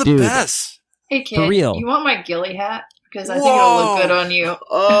 this was the Dude. best. Hey, kid. For real. You want my ghillie hat? Because I think it'll look Whoa. good on you.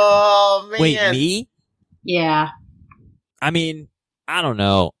 Oh man. Wait, me? Yeah. I mean, I don't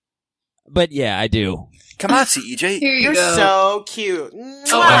know. But yeah, I do. Come on, CEJ. Here you You're go. so cute. Oh my Mwah.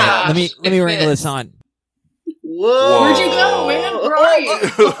 gosh, let me it wrangle fits. this on. Whoa. Where'd you go, man? Where are you?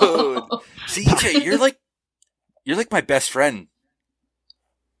 Dude. CEJ, you're like my best friend.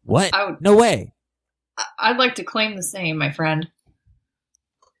 What? I would- No way. I'd like to claim the same, my friend.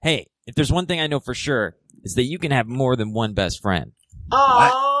 Hey, if there's one thing I know for sure, is that you can have more than one best friend.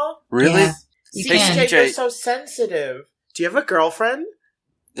 Aw. Really? Yeah. You Hey, can. CJ, you're CJ. so sensitive. Do you have a girlfriend?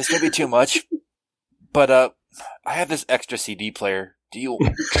 This may be too much, but I have this extra CD player. Do you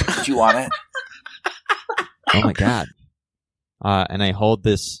want it? Oh my god. And I hold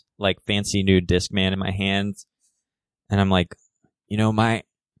this like fancy new Discman in my hands, and I'm like,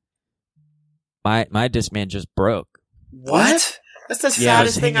 my Discman just broke. What? That's the Yeah, I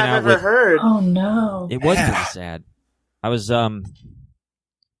was saddest thing hanging I've out ever with- heard. Oh no. It was Yeah. pretty sad. I was I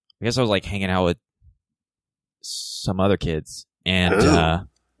guess I was like hanging out with some other kids, and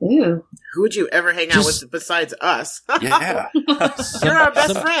Ooh. Who would you ever hang out Just- with besides us? Yeah. You're our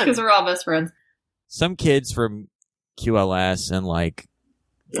best some, friend. Because we're all best friends. some kids from QLS and like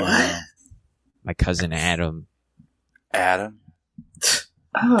What? my cousin Adam. Adam.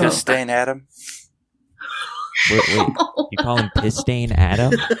 Oh. Piss stain Adam. Wait, you call him Piss Stain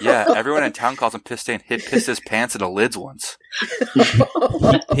Adam? Yeah, everyone in town calls him Piss stain. He pissed his pants in the lids once. He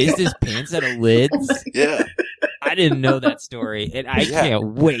pissed his pants out of lids? Yeah. I didn't know that story, and I Yeah.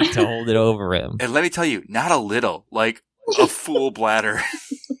 can't wait to hold it over him. And let me tell you, not a little, like a full bladder.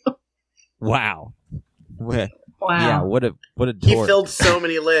 Wow. Wow. Yeah, what a He dork. filled so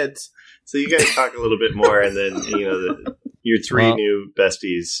many lids. So you guys talk a little bit more, and then your three new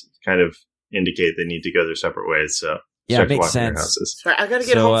besties kind of indicate they need to go their separate ways. So Yeah, it start to makes walk in their sense. houses. Sorry, I gotta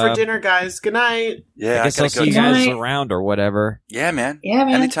get home for dinner, guys. Good night. Yeah, I guess I'll see you too. guys Night. around or whatever. Yeah, man. Yeah,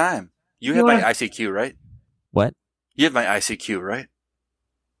 man. Anytime. You have my ICQ, right? What? You have my ICQ, right?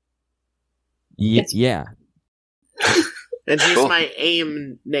 Yeah. And here's Cool. my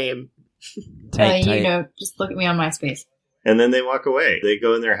AIM name. Tight. Just look at me on MySpace. And then they walk away. They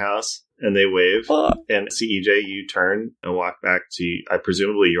go in their house and they wave. And CEJ, you turn and walk back to,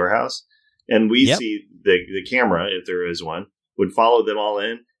 presumably your house. And we see the camera, if there is one, would follow them all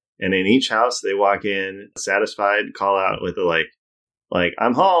in. And in each house, they walk in satisfied, call out with a like,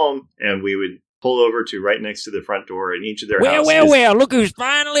 I'm home. And we would pull over to right next to the front door in each of their houses. Well, look who's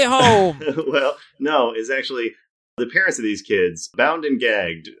finally home. Well, no, it's actually the parents of these kids, bound and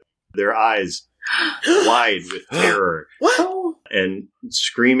gagged, their eyes wide with terror. What? And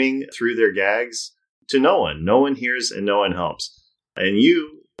screaming through their gags to no one. No one hears and no one helps. And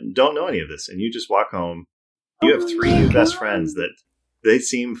you don't know any of this. And you just walk home. You have three new best friends that they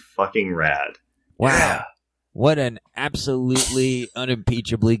seem fucking rad. Wow. Yeah. What an absolutely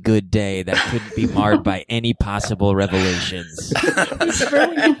unimpeachably good day that couldn't be marred by any possible revelations.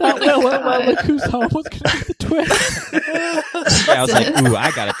 Remember when you thought, well, look who's home was going to be the twist? Yeah, I was like, ooh,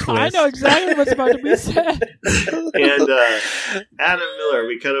 I got a twist. I know exactly what's about to be said. And Adam Miller,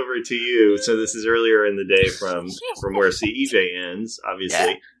 we cut over to you. So this is earlier in the day from where CEJ ends, obviously.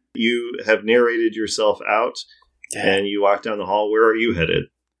 Yeah. You have narrated yourself out and you walk down the hall. Where are you headed?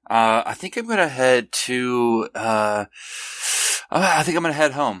 I think I'm gonna head to. I think I'm gonna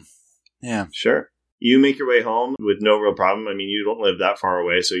head home. Yeah, Sure. You make your way home with no real problem. I mean, you don't live that far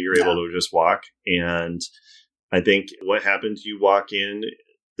away, so you're able to just walk. And I think what happens, you walk in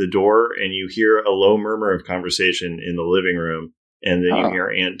the door and you hear a low murmur of conversation in the living room. And then you hear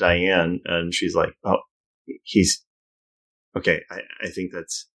Aunt Diane, and she's like, oh, he's okay. I think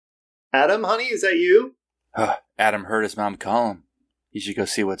that's Adam, honey. Is that you? Adam heard his mom call him. You should go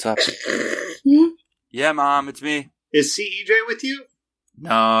see what's up. Yeah, Mom, it's me. Is CEJ with you?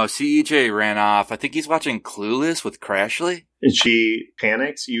 No, CEJ ran off. I think he's watching Clueless with Crashly. And she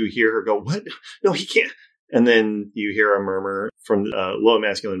panics. You hear her go, what? No, he can't. And then you hear a murmur from a low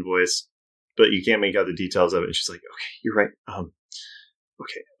masculine voice, but you can't make out the details of it. And she's like, okay, you're right.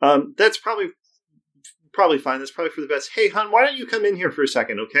 Okay. That's probably fine. That's probably for the best. Hey, hon, why don't you come in here for a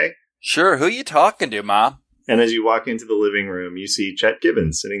second, okay? Sure, who you talking to, Mom? And as you walk into the living room, you see Chet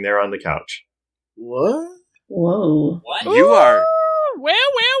Gibbons sitting there on the couch. What? Whoa. What? You are... Well,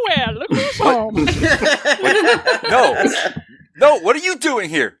 look who's home. No, what are you doing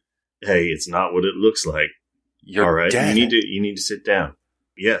here? Hey, it's not what it looks like. You're all right. dead. You need to sit down.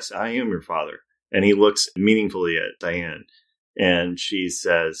 Yes, I am your father. And he looks meaningfully at Diane. And she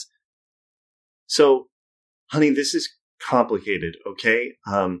says, so, honey, this is complicated, okay?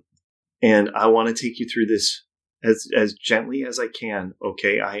 And I want to take you through this as gently as I can,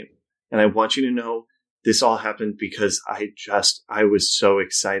 okay? And I want you to know this all happened because I was so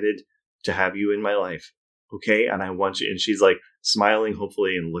excited to have you in my life, okay? And I want you, and she's like smiling,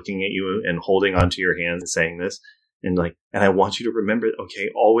 hopefully, and looking at you and holding onto your hands and saying this. And I want you to remember, okay,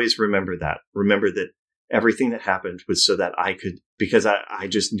 always remember that. Remember that everything that happened was so that I could, because I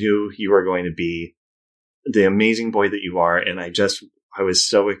just knew you were going to be the amazing boy that you are. And I was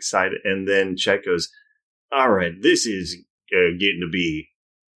so excited. And then Chet goes, all right, this is getting to be,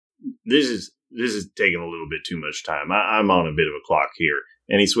 this is taking a little bit too much time. I'm on a bit of a clock here.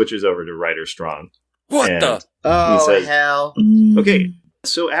 And he switches over to Ryder Strong. What and the? Oh, he says, hell. okay,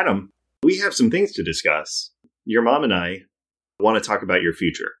 so Adam, we have some things to discuss. Your mom and I want to talk about your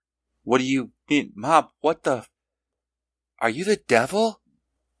future. What do you mean? Mom, what the? Are you the devil?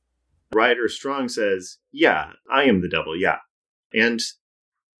 Ryder Strong says, yeah, I am the devil, yeah. And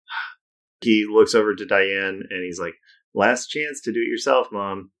he looks over to Diane and he's like, last chance to do it yourself,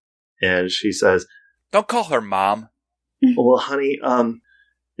 Mom. And she says, Don't call her Mom. well, honey,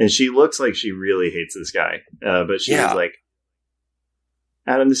 and she looks like she really hates this guy. But she's like,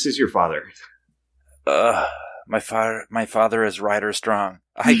 Adam, this is your father. My father is Ryder Strong.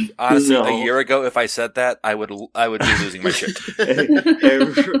 I honestly, No. a year ago, if I said that, I would be losing my shit.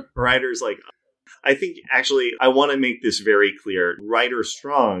 And Ryder's like, I think actually I want to make this very clear. Ryder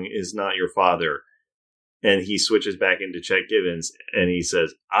Strong is not your father. And he switches back into Chet Gibbons and he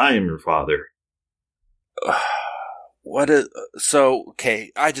says, I am your father.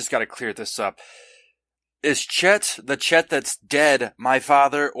 Okay, I just gotta clear this up. Is Chet, the Chet that's dead, my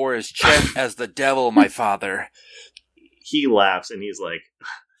father, or is Chet as the devil my father? He laughs and he's like,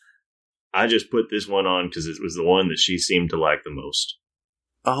 I just put this one on because it was the one that she seemed to like the most.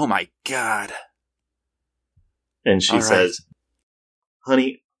 Oh my God. And she All right. says,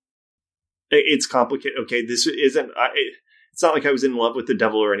 honey, it's complicated. Okay, this isn't. It's not like I was in love with the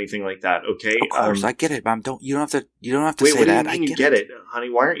devil or anything like that. Okay, Of course, I get it, Mom. You don't have to wait, say what that. do you mean I you get it, honey?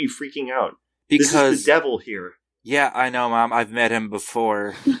 Why aren't you freaking out? Because this is the devil here. Yeah, I know, Mom. I've met him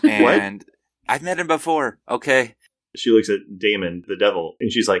before, and I've met him before. Okay. She looks at Damon, the devil,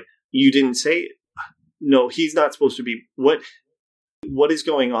 and she's like, "You didn't say it. No, he's not supposed to be. What is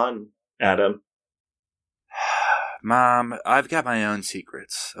going on, Adam?" Mom, I've got my own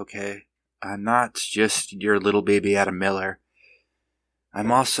secrets. Okay, I'm not just your little baby Adam Miller.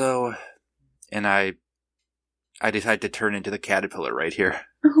 I'm also, and I decide to turn into the caterpillar right here.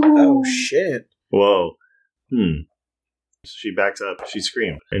 Oh, shit. Whoa. She backs up. She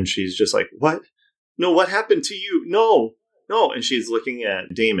screams. And she's just like, what? No, what happened to you? No. And she's looking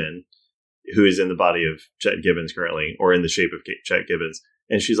at Damon, who is in the body of Chet Gibbons currently, or in the shape of Chet Gibbons.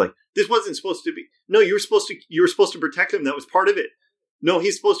 And she's like, this wasn't supposed to be. No, you were supposed to protect him. That was part of it. No,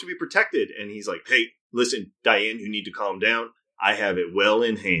 he's supposed to be protected. And he's like, hey, listen, Diane, you need to calm down. I have it well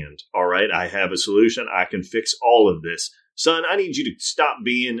in hand. All right. I have a solution. I can fix all of this. Son, I need you to stop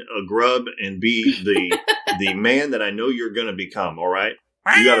being a grub and be the man that I know you're going to become. All right.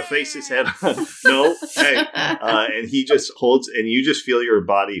 You got to face this head on. No. Hey. And he just holds, and you just feel your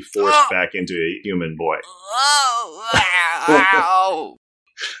body forced back into a human boy. Oh,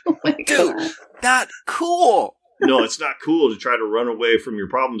 Oh my dude, God. not cool. No, it's not cool to try to run away from your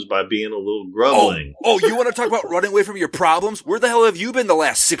problems by being a little grumbling. Oh, you want to talk about running away from your problems? Where the hell have you been the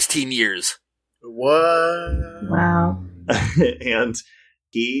last 16 years? What? Wow. And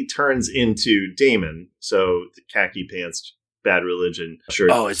he turns into Damon, so the khaki pants, bad religion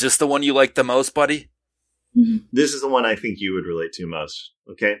shirt. Oh, is this the one you like the most, buddy? This is the one I think you would relate to most.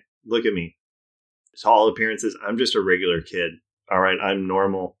 Okay? Look at me. To all appearances, I'm just a regular kid. All right? I'm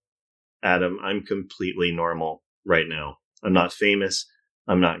normal. Adam, I'm completely normal right now. I'm not famous.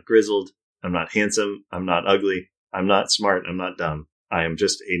 I'm not grizzled. I'm not handsome. I'm not ugly. I'm not smart. I'm not dumb. I am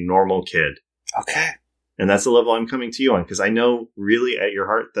just a normal kid. Okay. And that's the level I'm coming to you on, because I know really at your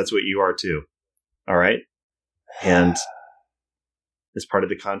heart, that's what you are too. All right? And as part of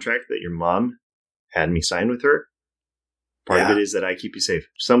the contract that your mom had me sign with her, part of it is that I keep you safe.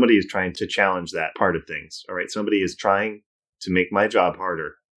 Somebody is trying to challenge that part of things. All right? Somebody is trying to make my job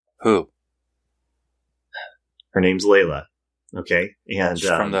harder. Who? Her name's Layla. Okay? And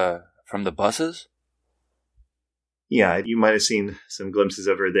from the buses? Yeah, you might have seen some glimpses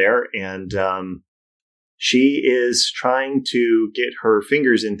of her there. And she is trying to get her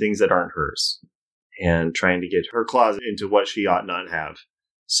fingers in things that aren't hers and trying to get her claws into what she ought not have.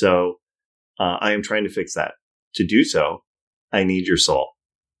 So I am trying to fix that. To do so, I need your soul.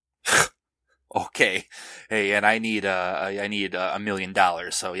 Okay. Hey, and I need $1 million.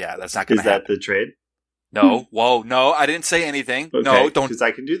 So yeah, that's not going to happen. Is that the trade? No. Whoa, no, I didn't say anything. Okay, no, don't. Because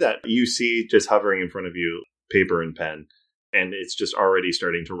I can do that. You see just hovering in front of you, paper and pen, and it's just already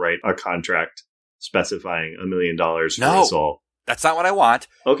starting to write a contract specifying $1 million for a soul. That's not what I want.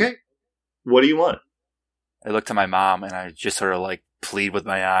 Okay. What do you want? I look to my mom and I just sort of like plead with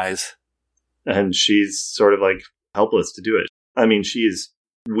my eyes. And she's sort of like helpless to do it. I mean, she's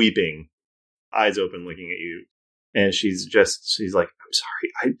weeping, eyes open, looking at you. And she's like, I'm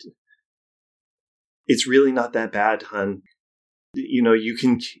sorry. It's really not that bad, hon. You know, you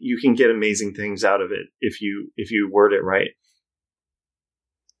can get amazing things out of it if you word it right.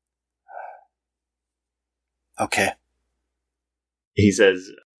 Okay. He says,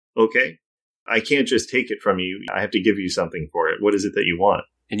 okay, I can't just take it from you. I have to give you something for it. What is it that you want?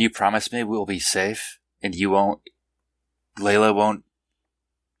 And you promise me we'll be safe and Layla won't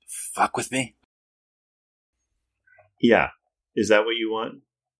fuck with me? Yeah. Is that what you want?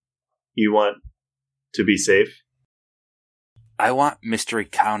 You want to be safe? I want Mystery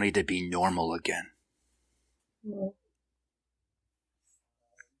County to be normal again.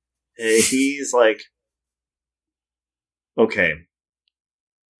 He's like, okay.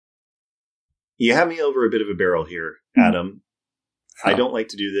 You have me over a bit of a barrel here, Adam. I don't like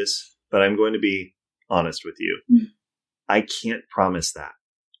to do this, but I'm going to be honest with you. I can't promise that.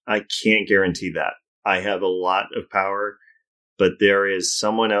 I can't guarantee that. I have a lot of power, but there is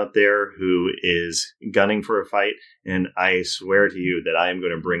someone out there who is gunning for a fight, and I swear to you that I am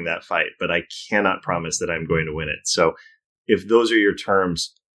going to bring that fight, but I cannot promise that I'm going to win it. So if those are your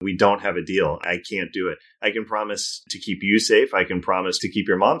terms, we don't have a deal. I can't do it. I can promise to keep you safe. I can promise to keep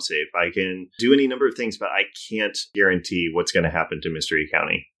your mom safe. I can do any number of things, but I can't guarantee what's going to happen to Mystery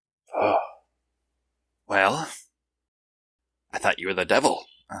County. Oh. Well, I thought you were the devil.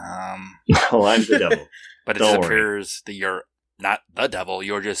 Well, I'm the devil. But it Don't appears that you're not the devil.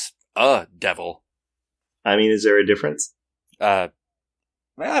 You're just a devil. I mean, is there a difference? Well,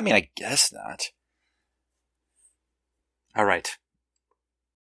 I mean, I guess not. All right.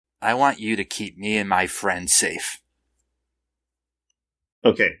 I want you to keep me and my friends safe.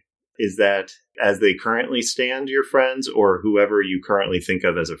 Okay. Is that as they currently stand, your friends, or whoever you currently think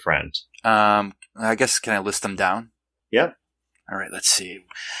of as a friend? I guess, can I list them down? Yeah. All right, let's see.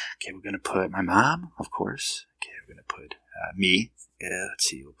 Okay, we're going to put my mom, of course. Okay, we're going to put me. Yeah, let's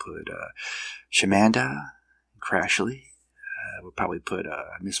see. We'll put Shamanda, Crashly. We'll probably put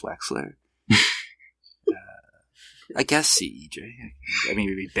Miss Wexler. I guess CEJ. I mean,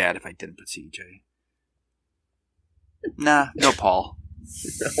 it would be bad if I didn't put CEJ. Nah, no Paul.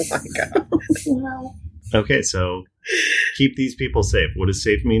 Oh my god. Wow. Okay, so keep these people safe. What does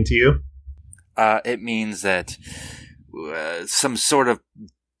safe mean to you? It means that some sort of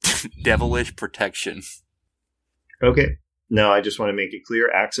devilish protection. Okay. No, I just want to make it clear,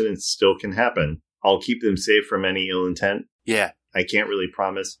 accidents still can happen. I'll keep them safe from any ill intent. Yeah. I can't really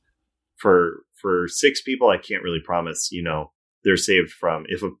promise for 6 people. I can't really promise, they're saved from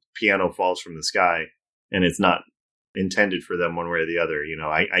if a piano falls from the sky and it's not intended for them one way or the other.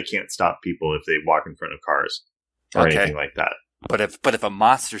 I can't stop people if they walk in front of cars or anything like that. But if a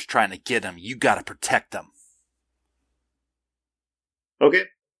monster's trying to get them, you got to protect them. Okay.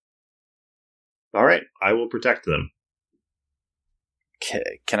 All right. I will protect them.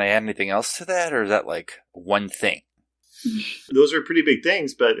 Okay. Can I add anything else to that, or is that like one thing? Those are pretty big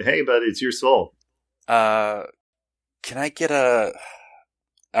things, but hey, bud, it's your soul. Can I get a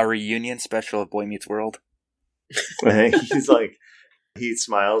reunion special of Boy Meets World? He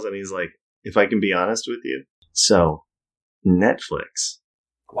smiles and he's like, if I can be honest with you. So, Netflix.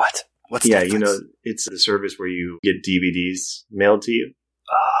 What? What's yeah, Netflix? it's the service where you get DVDs mailed to you.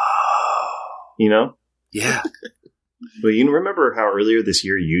 Oh. Yeah. But you remember how earlier this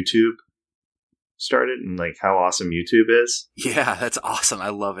year YouTube started and like how awesome YouTube is? Yeah, that's awesome. I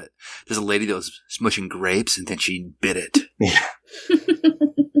love it. There's a lady that was smushing grapes and then she bit it. Yeah.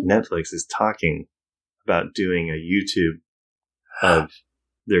 Netflix is talking about doing a YouTube of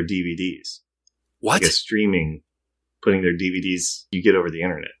their DVDs. What? Like a streaming, putting their DVDs you get over the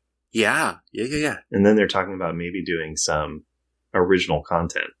internet. Yeah. And then they're talking about maybe doing some original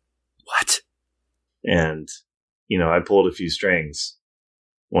content. What? And, I pulled a few strings.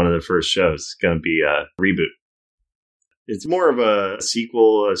 One of the first shows is going to be a reboot. It's more of a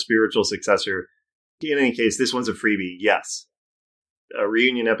sequel, a spiritual successor. In any case, this one's a freebie. Yes. A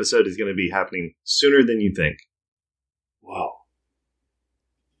reunion episode is going to be happening sooner than you think. Whoa.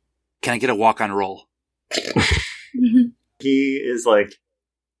 Can I get a walk-on roll? He is like,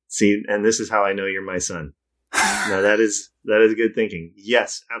 see, and this is how I know you're my son. Now that is good thinking.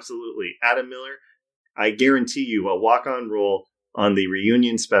 Yes, absolutely. Adam Miller, I guarantee you a walk-on roll on the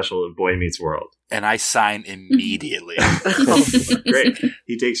reunion special of Boy Meets World. And I sign immediately. Oh, great.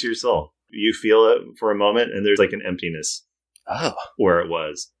 He takes your soul. You feel it for a moment, and there's like an emptiness where it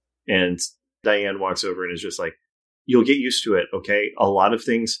was. And Diane walks over and is just like, you'll get used to it, okay? A lot of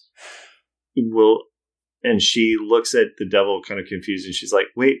things will... And she looks at the devil kind of confused, and she's like,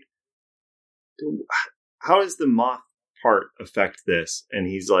 wait, how does the moth part affect this? And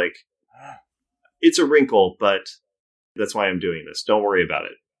he's like, it's a wrinkle, but that's why I'm doing this. Don't worry about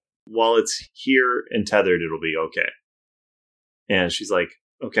it. While it's here and tethered, it'll be okay. And she's like,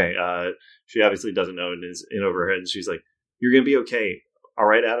 okay. She obviously doesn't know and is in over her head. And she's like, you're going to be okay. All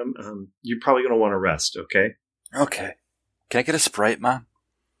right, Adam. You're probably going to want to rest, okay? Okay. Can I get a Sprite, Mom?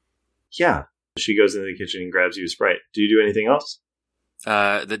 Yeah. She goes into the kitchen and grabs you a Sprite. Do you do anything else?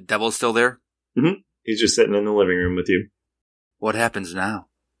 The devil's still there? Mm-hmm. He's just sitting in the living room with you. What happens now?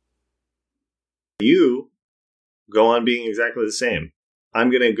 You go on being exactly the same. I'm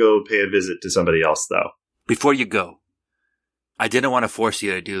going to go pay a visit to somebody else, though. Before you go, I didn't want to force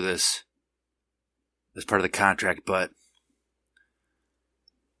you to do this as part of the contract, but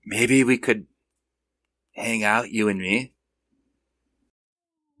maybe we could hang out, you and me?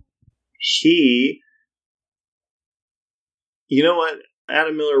 You know what?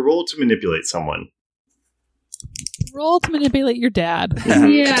 Adam Miller, roll to manipulate someone. Roll to manipulate your dad.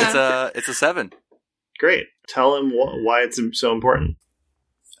 Yeah. It's a 7. Great. Tell him why it's so important.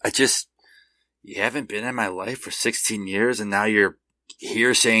 You haven't been in my life for 16 years, and now you're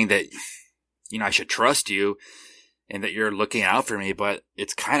here saying that, I should trust you and that you're looking out for me, but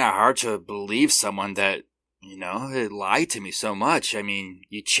it's kind of hard to believe someone that, lied to me so much. I mean,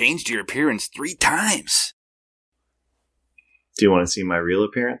 you changed your appearance 3 times. Do you want to see my real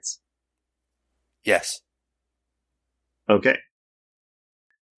appearance? Yes. Okay.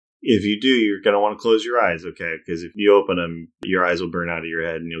 If you do, you're going to want to close your eyes, okay? Because if you open them, your eyes will burn out of your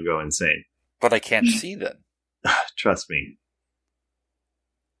head and you'll go insane. But I can't see them. Trust me.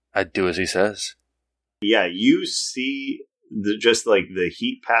 I'd do as he says. Yeah, you see just like the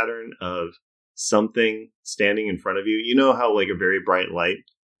heat pattern of something standing in front of you. You know how like a very bright light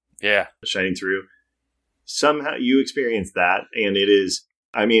shining through? Somehow you experience that, and it is,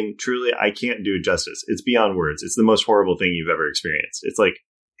 I mean, truly, I can't do it justice. It's beyond words. It's the most horrible thing you've ever experienced. It's like,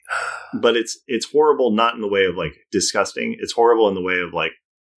 but it's horrible not in the way of like disgusting. It's horrible in the way of like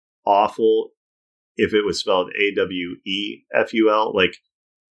awful. If it was spelled AWEFUL, like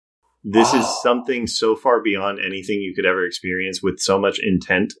this is something so far beyond anything you could ever experience with so much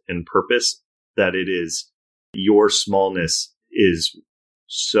intent and purpose that it is, your smallness is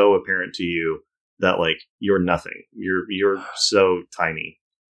so apparent to you that like you're nothing. You're so tiny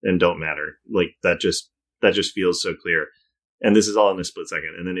and don't matter. Like that just feels so clear. And this is all in a split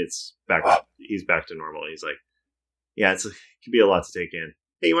second. And then it's back. He's back to normal. He's like, yeah, it could be a lot to take in.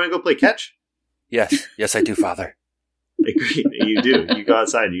 Hey, you want to go play catch? Yes, I do, Father. Great, you do. You go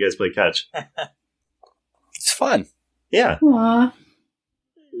outside. You guys play catch. It's fun. Yeah. Aww.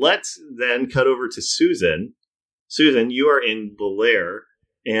 Let's then cut over to Susan. Susan, you are in the lair,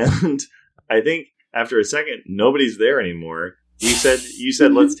 and I think after a second, nobody's there anymore. You said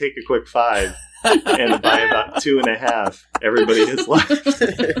let's take a quick 5, and by about 2.5, everybody has left.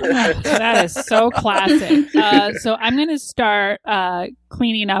 That is so classic. So I'm going to start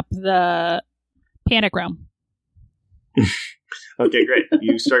cleaning up the panic room. Okay, great.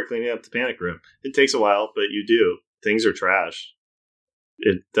 You start cleaning up the panic room. It takes a while, but you do. Things are trash.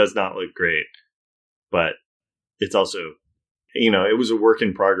 It does not look great, but it's also, it was a work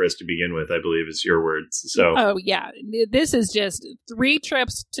in progress to begin with, I believe is your words. So, oh yeah, this is just 3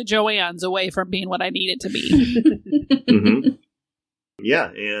 trips to Joanne's away from being what I need it to be. Mm-hmm. Yeah.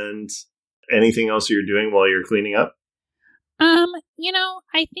 And anything else you're doing while you're cleaning up? I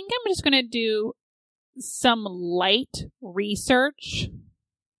think I'm just going to do some light research.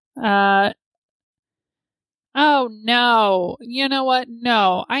 Oh no. You know what?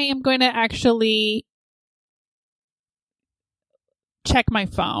 No, I am going to actually check my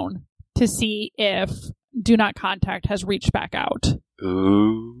phone to see if Do Not Contact has reached back out.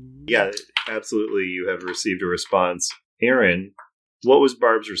 Ooh. Yeah, absolutely. You have received a response. Aaron, what was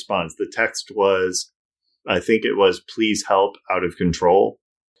Barb's response? The text was, I think it was, please help, out of control.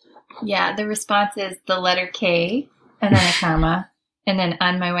 Yeah, the response is the letter K, and then a comma, and then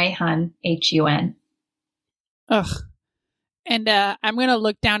on my way, hun, HUN. Ugh. And I'm going to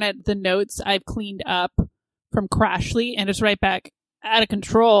look down at the notes I've cleaned up from Crashly and just write back, out of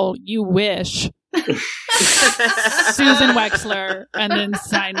control, you wish. Susan Wexler, and then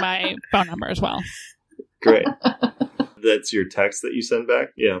sign my phone number as well. Great. That's your text that you send back?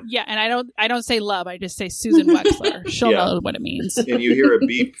 Yeah. Yeah, and I don't say love, I just say Susan Wexler. She'll know what it means. And you hear a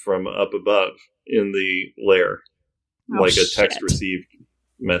beep from up above in the lair. Like a text received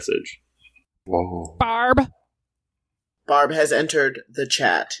message. Whoa. Barb has entered the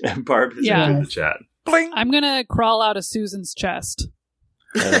chat. Barb has entered the chat. Bling. I'm going to crawl out of Susan's chest.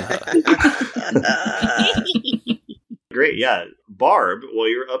 Great, yeah. Barb, while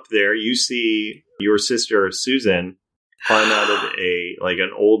you're up there, you see your sister Susan climb out of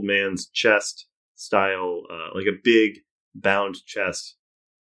an old man's chest style, like a big bound chest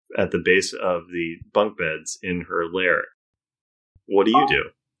at the base of the bunk beds in her lair. What do you do?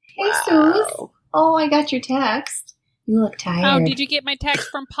 Hey, Suze. Oh, I got your text. You look tired. Oh, did you get my text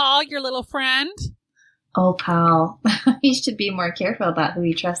from Paul, your little friend? Oh, Paul. You should be more careful about who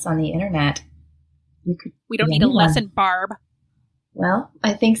you trust on the internet. We don't need a lesson, Barb. Well,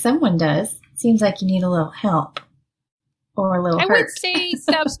 I think someone does. Seems like you need a little help. Or a little hurt. I would say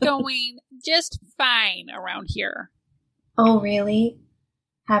stuff's going just fine around here. Oh, really?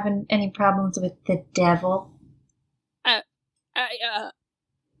 Having any problems with the devil?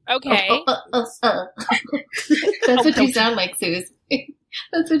 Okay. That's what you sound like, Suze.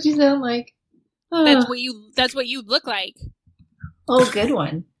 That's what you sound like. That's what you look like. Oh, good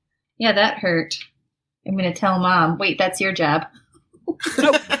one. Yeah, that hurt. I'm going to tell Mom. Wait, that's your job.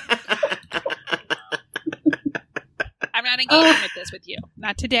 I'm not engaging with this with you.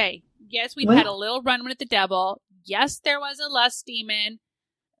 Not today. Yes, we've had a little run with the devil. Yes, there was a lust demon.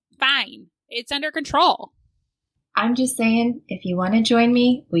 Fine. It's under control. I'm just saying, if you want to join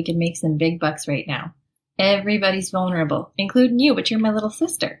me, we can make some big bucks right now. Everybody's vulnerable, including you, but you're my little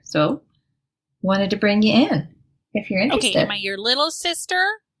sister. So, wanted to bring you in, if you're interested. Okay, am I your little sister?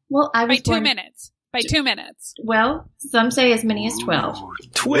 Well, I was By 2 minutes. By 2 minutes. Well, some say as many as 12.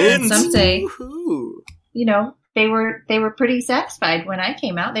 Twins! And some say, they were pretty satisfied when I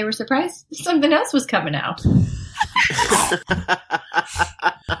came out. They were surprised something else was coming out.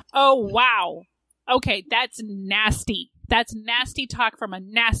 Oh, wow. Okay, that's nasty. That's nasty talk from a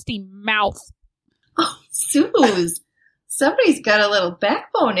nasty mouth. Oh, Suze, somebody's got a little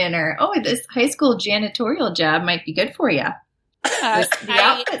backbone in her. Oh, this high school janitorial job might be good for you. The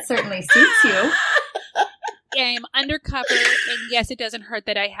outfit certainly suits you. I am undercover, and yes, it doesn't hurt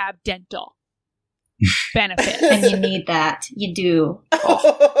that I have dental benefits. And you need that. You do.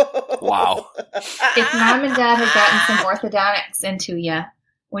 Oh, wow. If mom and dad had gotten some orthodontics into you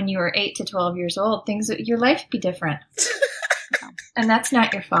when you were 8 to 12 years old, your life would be different. And that's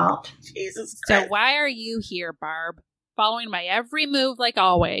not your fault. Jesus So Christ. why are you here, Barb? Following my every move like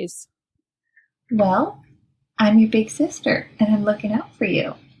always. Well, I'm your big sister, and I'm looking out for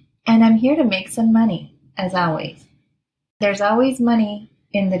you. And I'm here to make some money, as always. There's always money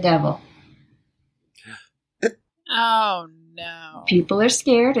in the devil. Oh, no. People are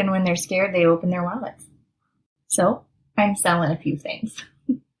scared, and when they're scared, they open their wallets. So, I'm selling a few things.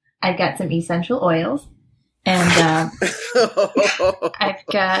 I've got some essential oils, and I've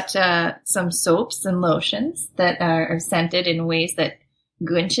got some soaps and lotions that are scented in ways that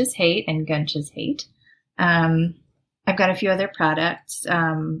Gunches hate and Gunches hate. I've got a few other products,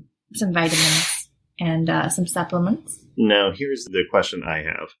 some vitamins, and some supplements. Now, here's the question I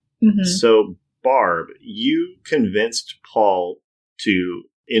have. Mm-hmm. So, Barb, you convinced Paul to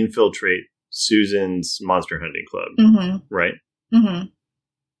infiltrate Susan's monster hunting club, Mm-hmm. right? Mm-hmm.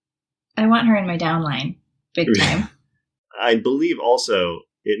 I want her in my downline, big time. I believe also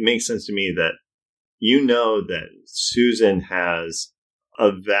it makes sense to me that you know that Susan has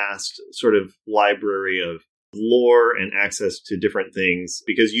a vast sort of library of lore and access to different things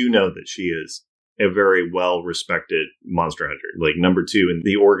because you know that she is a very well-respected monster hunter, like number 2 in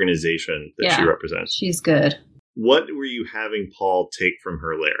the organization that she represents. She's good. What were you having Paul take from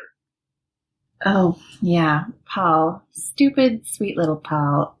her lair? Oh, yeah. Paul. Stupid, sweet little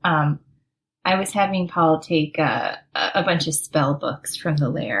Paul. I was having Paul take a bunch of spell books from the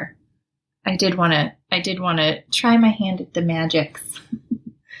lair. I did want to try my hand at the magics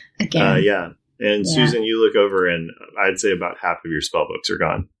again. Yeah. And Susan, you look over and I'd say about half of your spell books are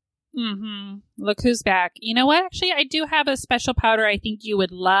gone. Mm-hmm. Look who's back. You know what? Actually, I do have a special powder I think you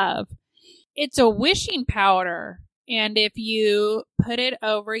would love. It's a wishing powder. And if you put it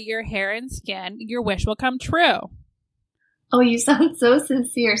over your hair and skin, your wish will come true. Oh, you sound so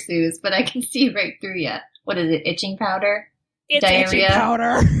sincere, Suze, but I can see right through you. What is it, itching powder? It's Diarrhea? itching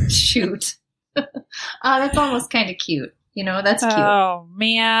powder. Shoot. That's almost kind of cute. You know, that's cute. Oh,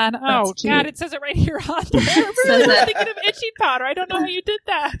 man. Oh, cute. God, it says it right here on there. I really was thinking of itching powder. I don't know how you did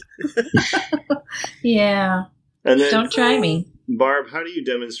that. Yeah. And then, Don't try me. Barb, how do you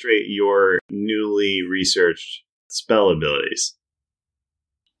demonstrate your newly researched spell abilities?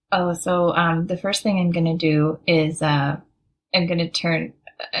 Oh, so the first thing I'm going to do is I'm going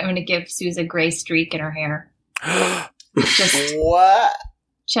to give Suze a gray streak in her hair. Just What?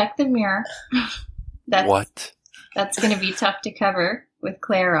 check the mirror. What? That's going to be tough to cover with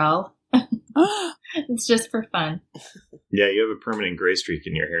Clairol. It's just for fun. Yeah, you have a permanent gray streak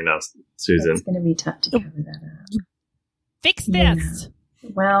in your hair now, Susan. It's going to be tough to cover that up. Fix this. Yeah.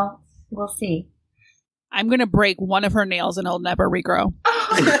 Well, we'll see. I'm going to break one of her nails and it'll never regrow.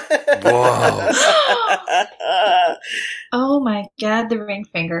 Whoa. Oh my God, the ring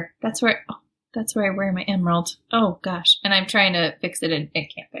finger. That's where I wear my emerald. Oh gosh. And I'm trying to fix it and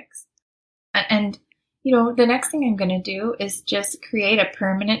it can't fix. And you know, the next thing I'm going to do is just create a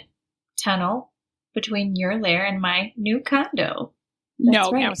permanent tunnel between your lair and my new condo.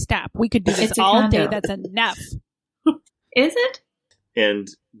 That's right. No, stop. We could do this It's a all condo. day. That's enough. Is it? And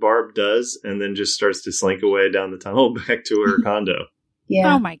Barb does, and then just starts to slink away down the tunnel back to her condo.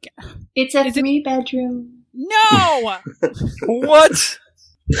 Yeah. Oh my God. It's a 3-bedroom. No! What?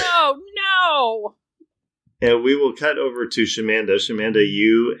 No! And we will cut over to Shamanda. Shamanda,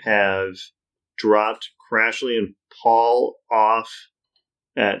 you have dropped Crashly and Paul off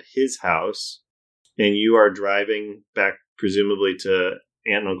at his house, and you are driving back, presumably, to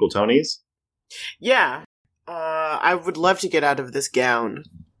Aunt and Uncle Tony's? Yeah. I would love to get out of this gown.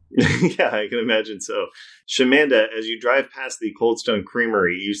 Yeah, I can imagine so. Shamanda, as you drive past the Cold Stone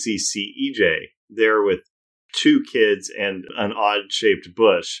Creamery, you see CEJ there with 2 kids and an odd-shaped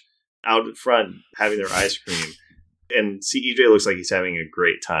bush out front having their ice cream. And CEJ looks like he's having a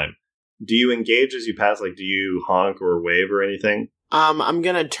great time. Do you engage as you pass? Like, do you honk or wave or anything? I'm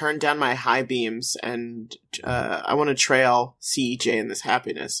gonna turn down my high beams and I want to trail CEJ in this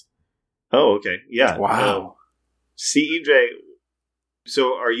happiness. Oh, okay. Yeah. Wow. CEJ,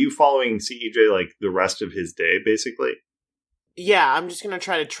 So are you following CEJ like the rest of his day, basically? Yeah, I'm just going to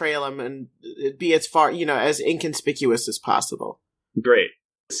try to trail him and be as far, as inconspicuous as possible. Great.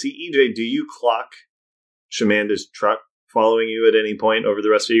 CEJ, do you clock Shamanda's truck following you at any point over the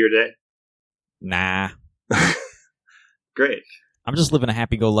rest of your day? Nah. Great. I'm just living a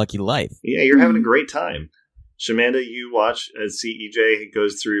happy-go-lucky life. Yeah, you're having a great time. Shamanda, you watch as CEJ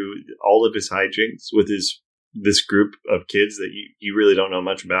goes through all of his hijinks with this group of kids that you really don't know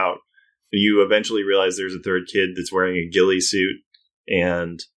much about. You eventually realize there's a third kid that's wearing a ghillie suit,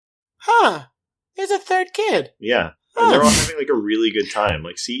 and there's a third kid. Yeah, and they're all having like a really good time.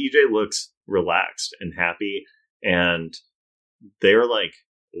 Like CEJ looks relaxed and happy, and they're like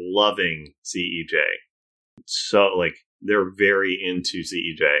loving CEJ. So like they're very into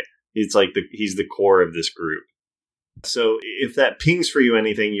CEJ. It's like he's the core of this group. So if that pings for you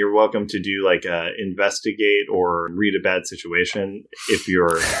anything, you're welcome to do like investigate or read a bad situation if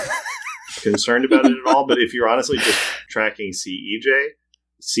you're concerned about it at all. But if you're honestly just tracking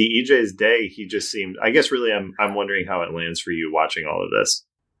CEJ's day, he just seemed, I guess really I'm wondering how it lands for you watching all of this.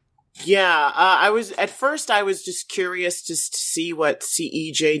 Yeah, I was just curious just to see what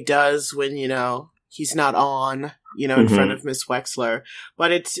CEJ does when, he's not on, in front of Miss Wexler.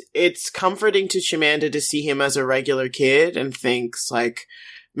 But it's comforting to Shamanda to see him as a regular kid and thinks like,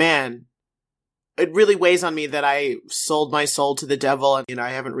 man, it really weighs on me that I sold my soul to the devil and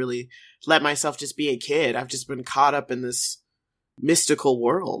I haven't really let myself just be a kid. I've just been caught up in this mystical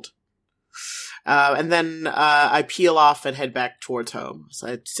world. And then I peel off and head back towards home.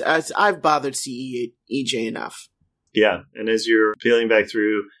 So I've bothered CEJ enough. Yeah, and as you're peeling back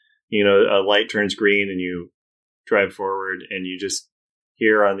through, a light turns green and you drive forward and you just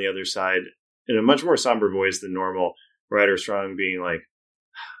hear on the other side, in a much more somber voice than normal, Ryder Strong being like,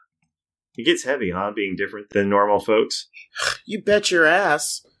 it gets heavy, huh? Being different than normal folks. You bet your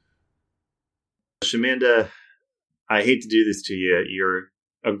ass. Shamanda, I hate to do this to you. You're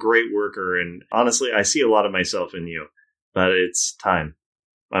a great worker, and honestly, I see a lot of myself in you, but it's time.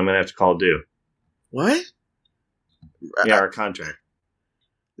 I'm going to have to call due. What? Yeah, our contract.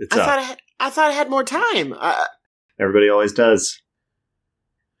 It's up. I thought I had more time. Everybody always does.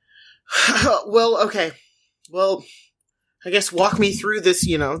 Well, okay. Well, I guess walk me through this,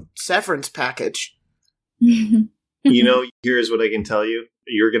 severance package. Here's what I can tell you.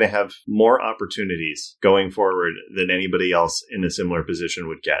 You're going to have more opportunities going forward than anybody else in a similar position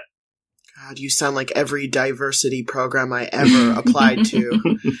would get. God, you sound like every diversity program I ever applied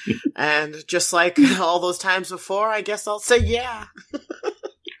to. And just like all those times before, I guess I'll say yeah.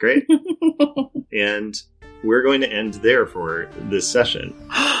 Great. And we're going to end there for this session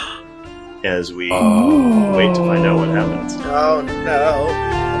as we wait to find out what happens. Oh, no.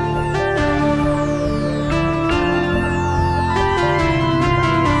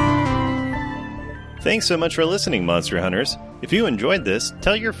 Thanks so much for listening, Monster Hunters. If you enjoyed this,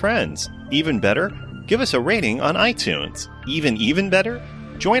 tell your friends. Even better, give us a rating on iTunes. Even better,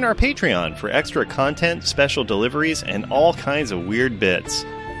 join our Patreon for extra content, special deliveries, and all kinds of weird bits.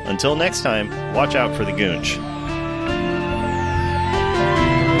 Until next time, watch out for the Goonch.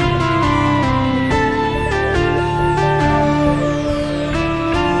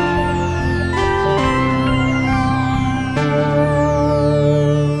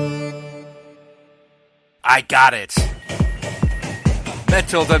 I got it.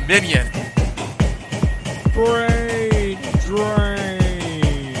 Mental Dominion. Brain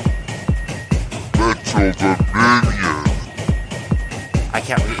drain. Mental Dominion. I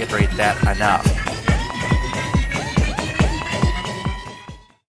can't reiterate that enough.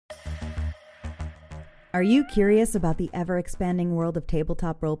 Are you curious about the ever-expanding world of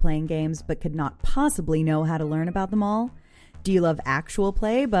tabletop role-playing games but could not possibly know how to learn about them all? Do you love actual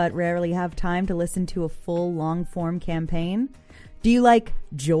play but rarely have time to listen to a full long-form campaign? Do you like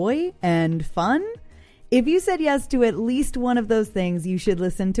joy and fun? If you said yes to at least one of those things, you should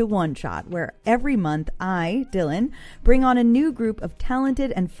listen to One Shot, where every month I, Dylan, bring on a new group of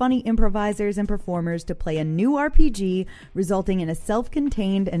talented and funny improvisers and performers to play a new RPG, resulting in a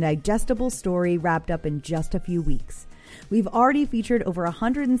self-contained and digestible story wrapped up in just a few weeks. We've already featured over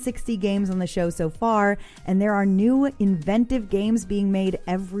 160 games on the show so far, and there are new inventive games being made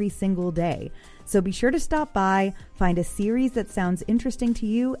every single day. So be sure to stop by, find a series that sounds interesting to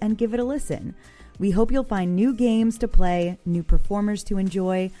you, and give it a listen. We hope you'll find new games to play, new performers to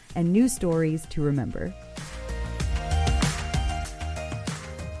enjoy, and new stories to remember.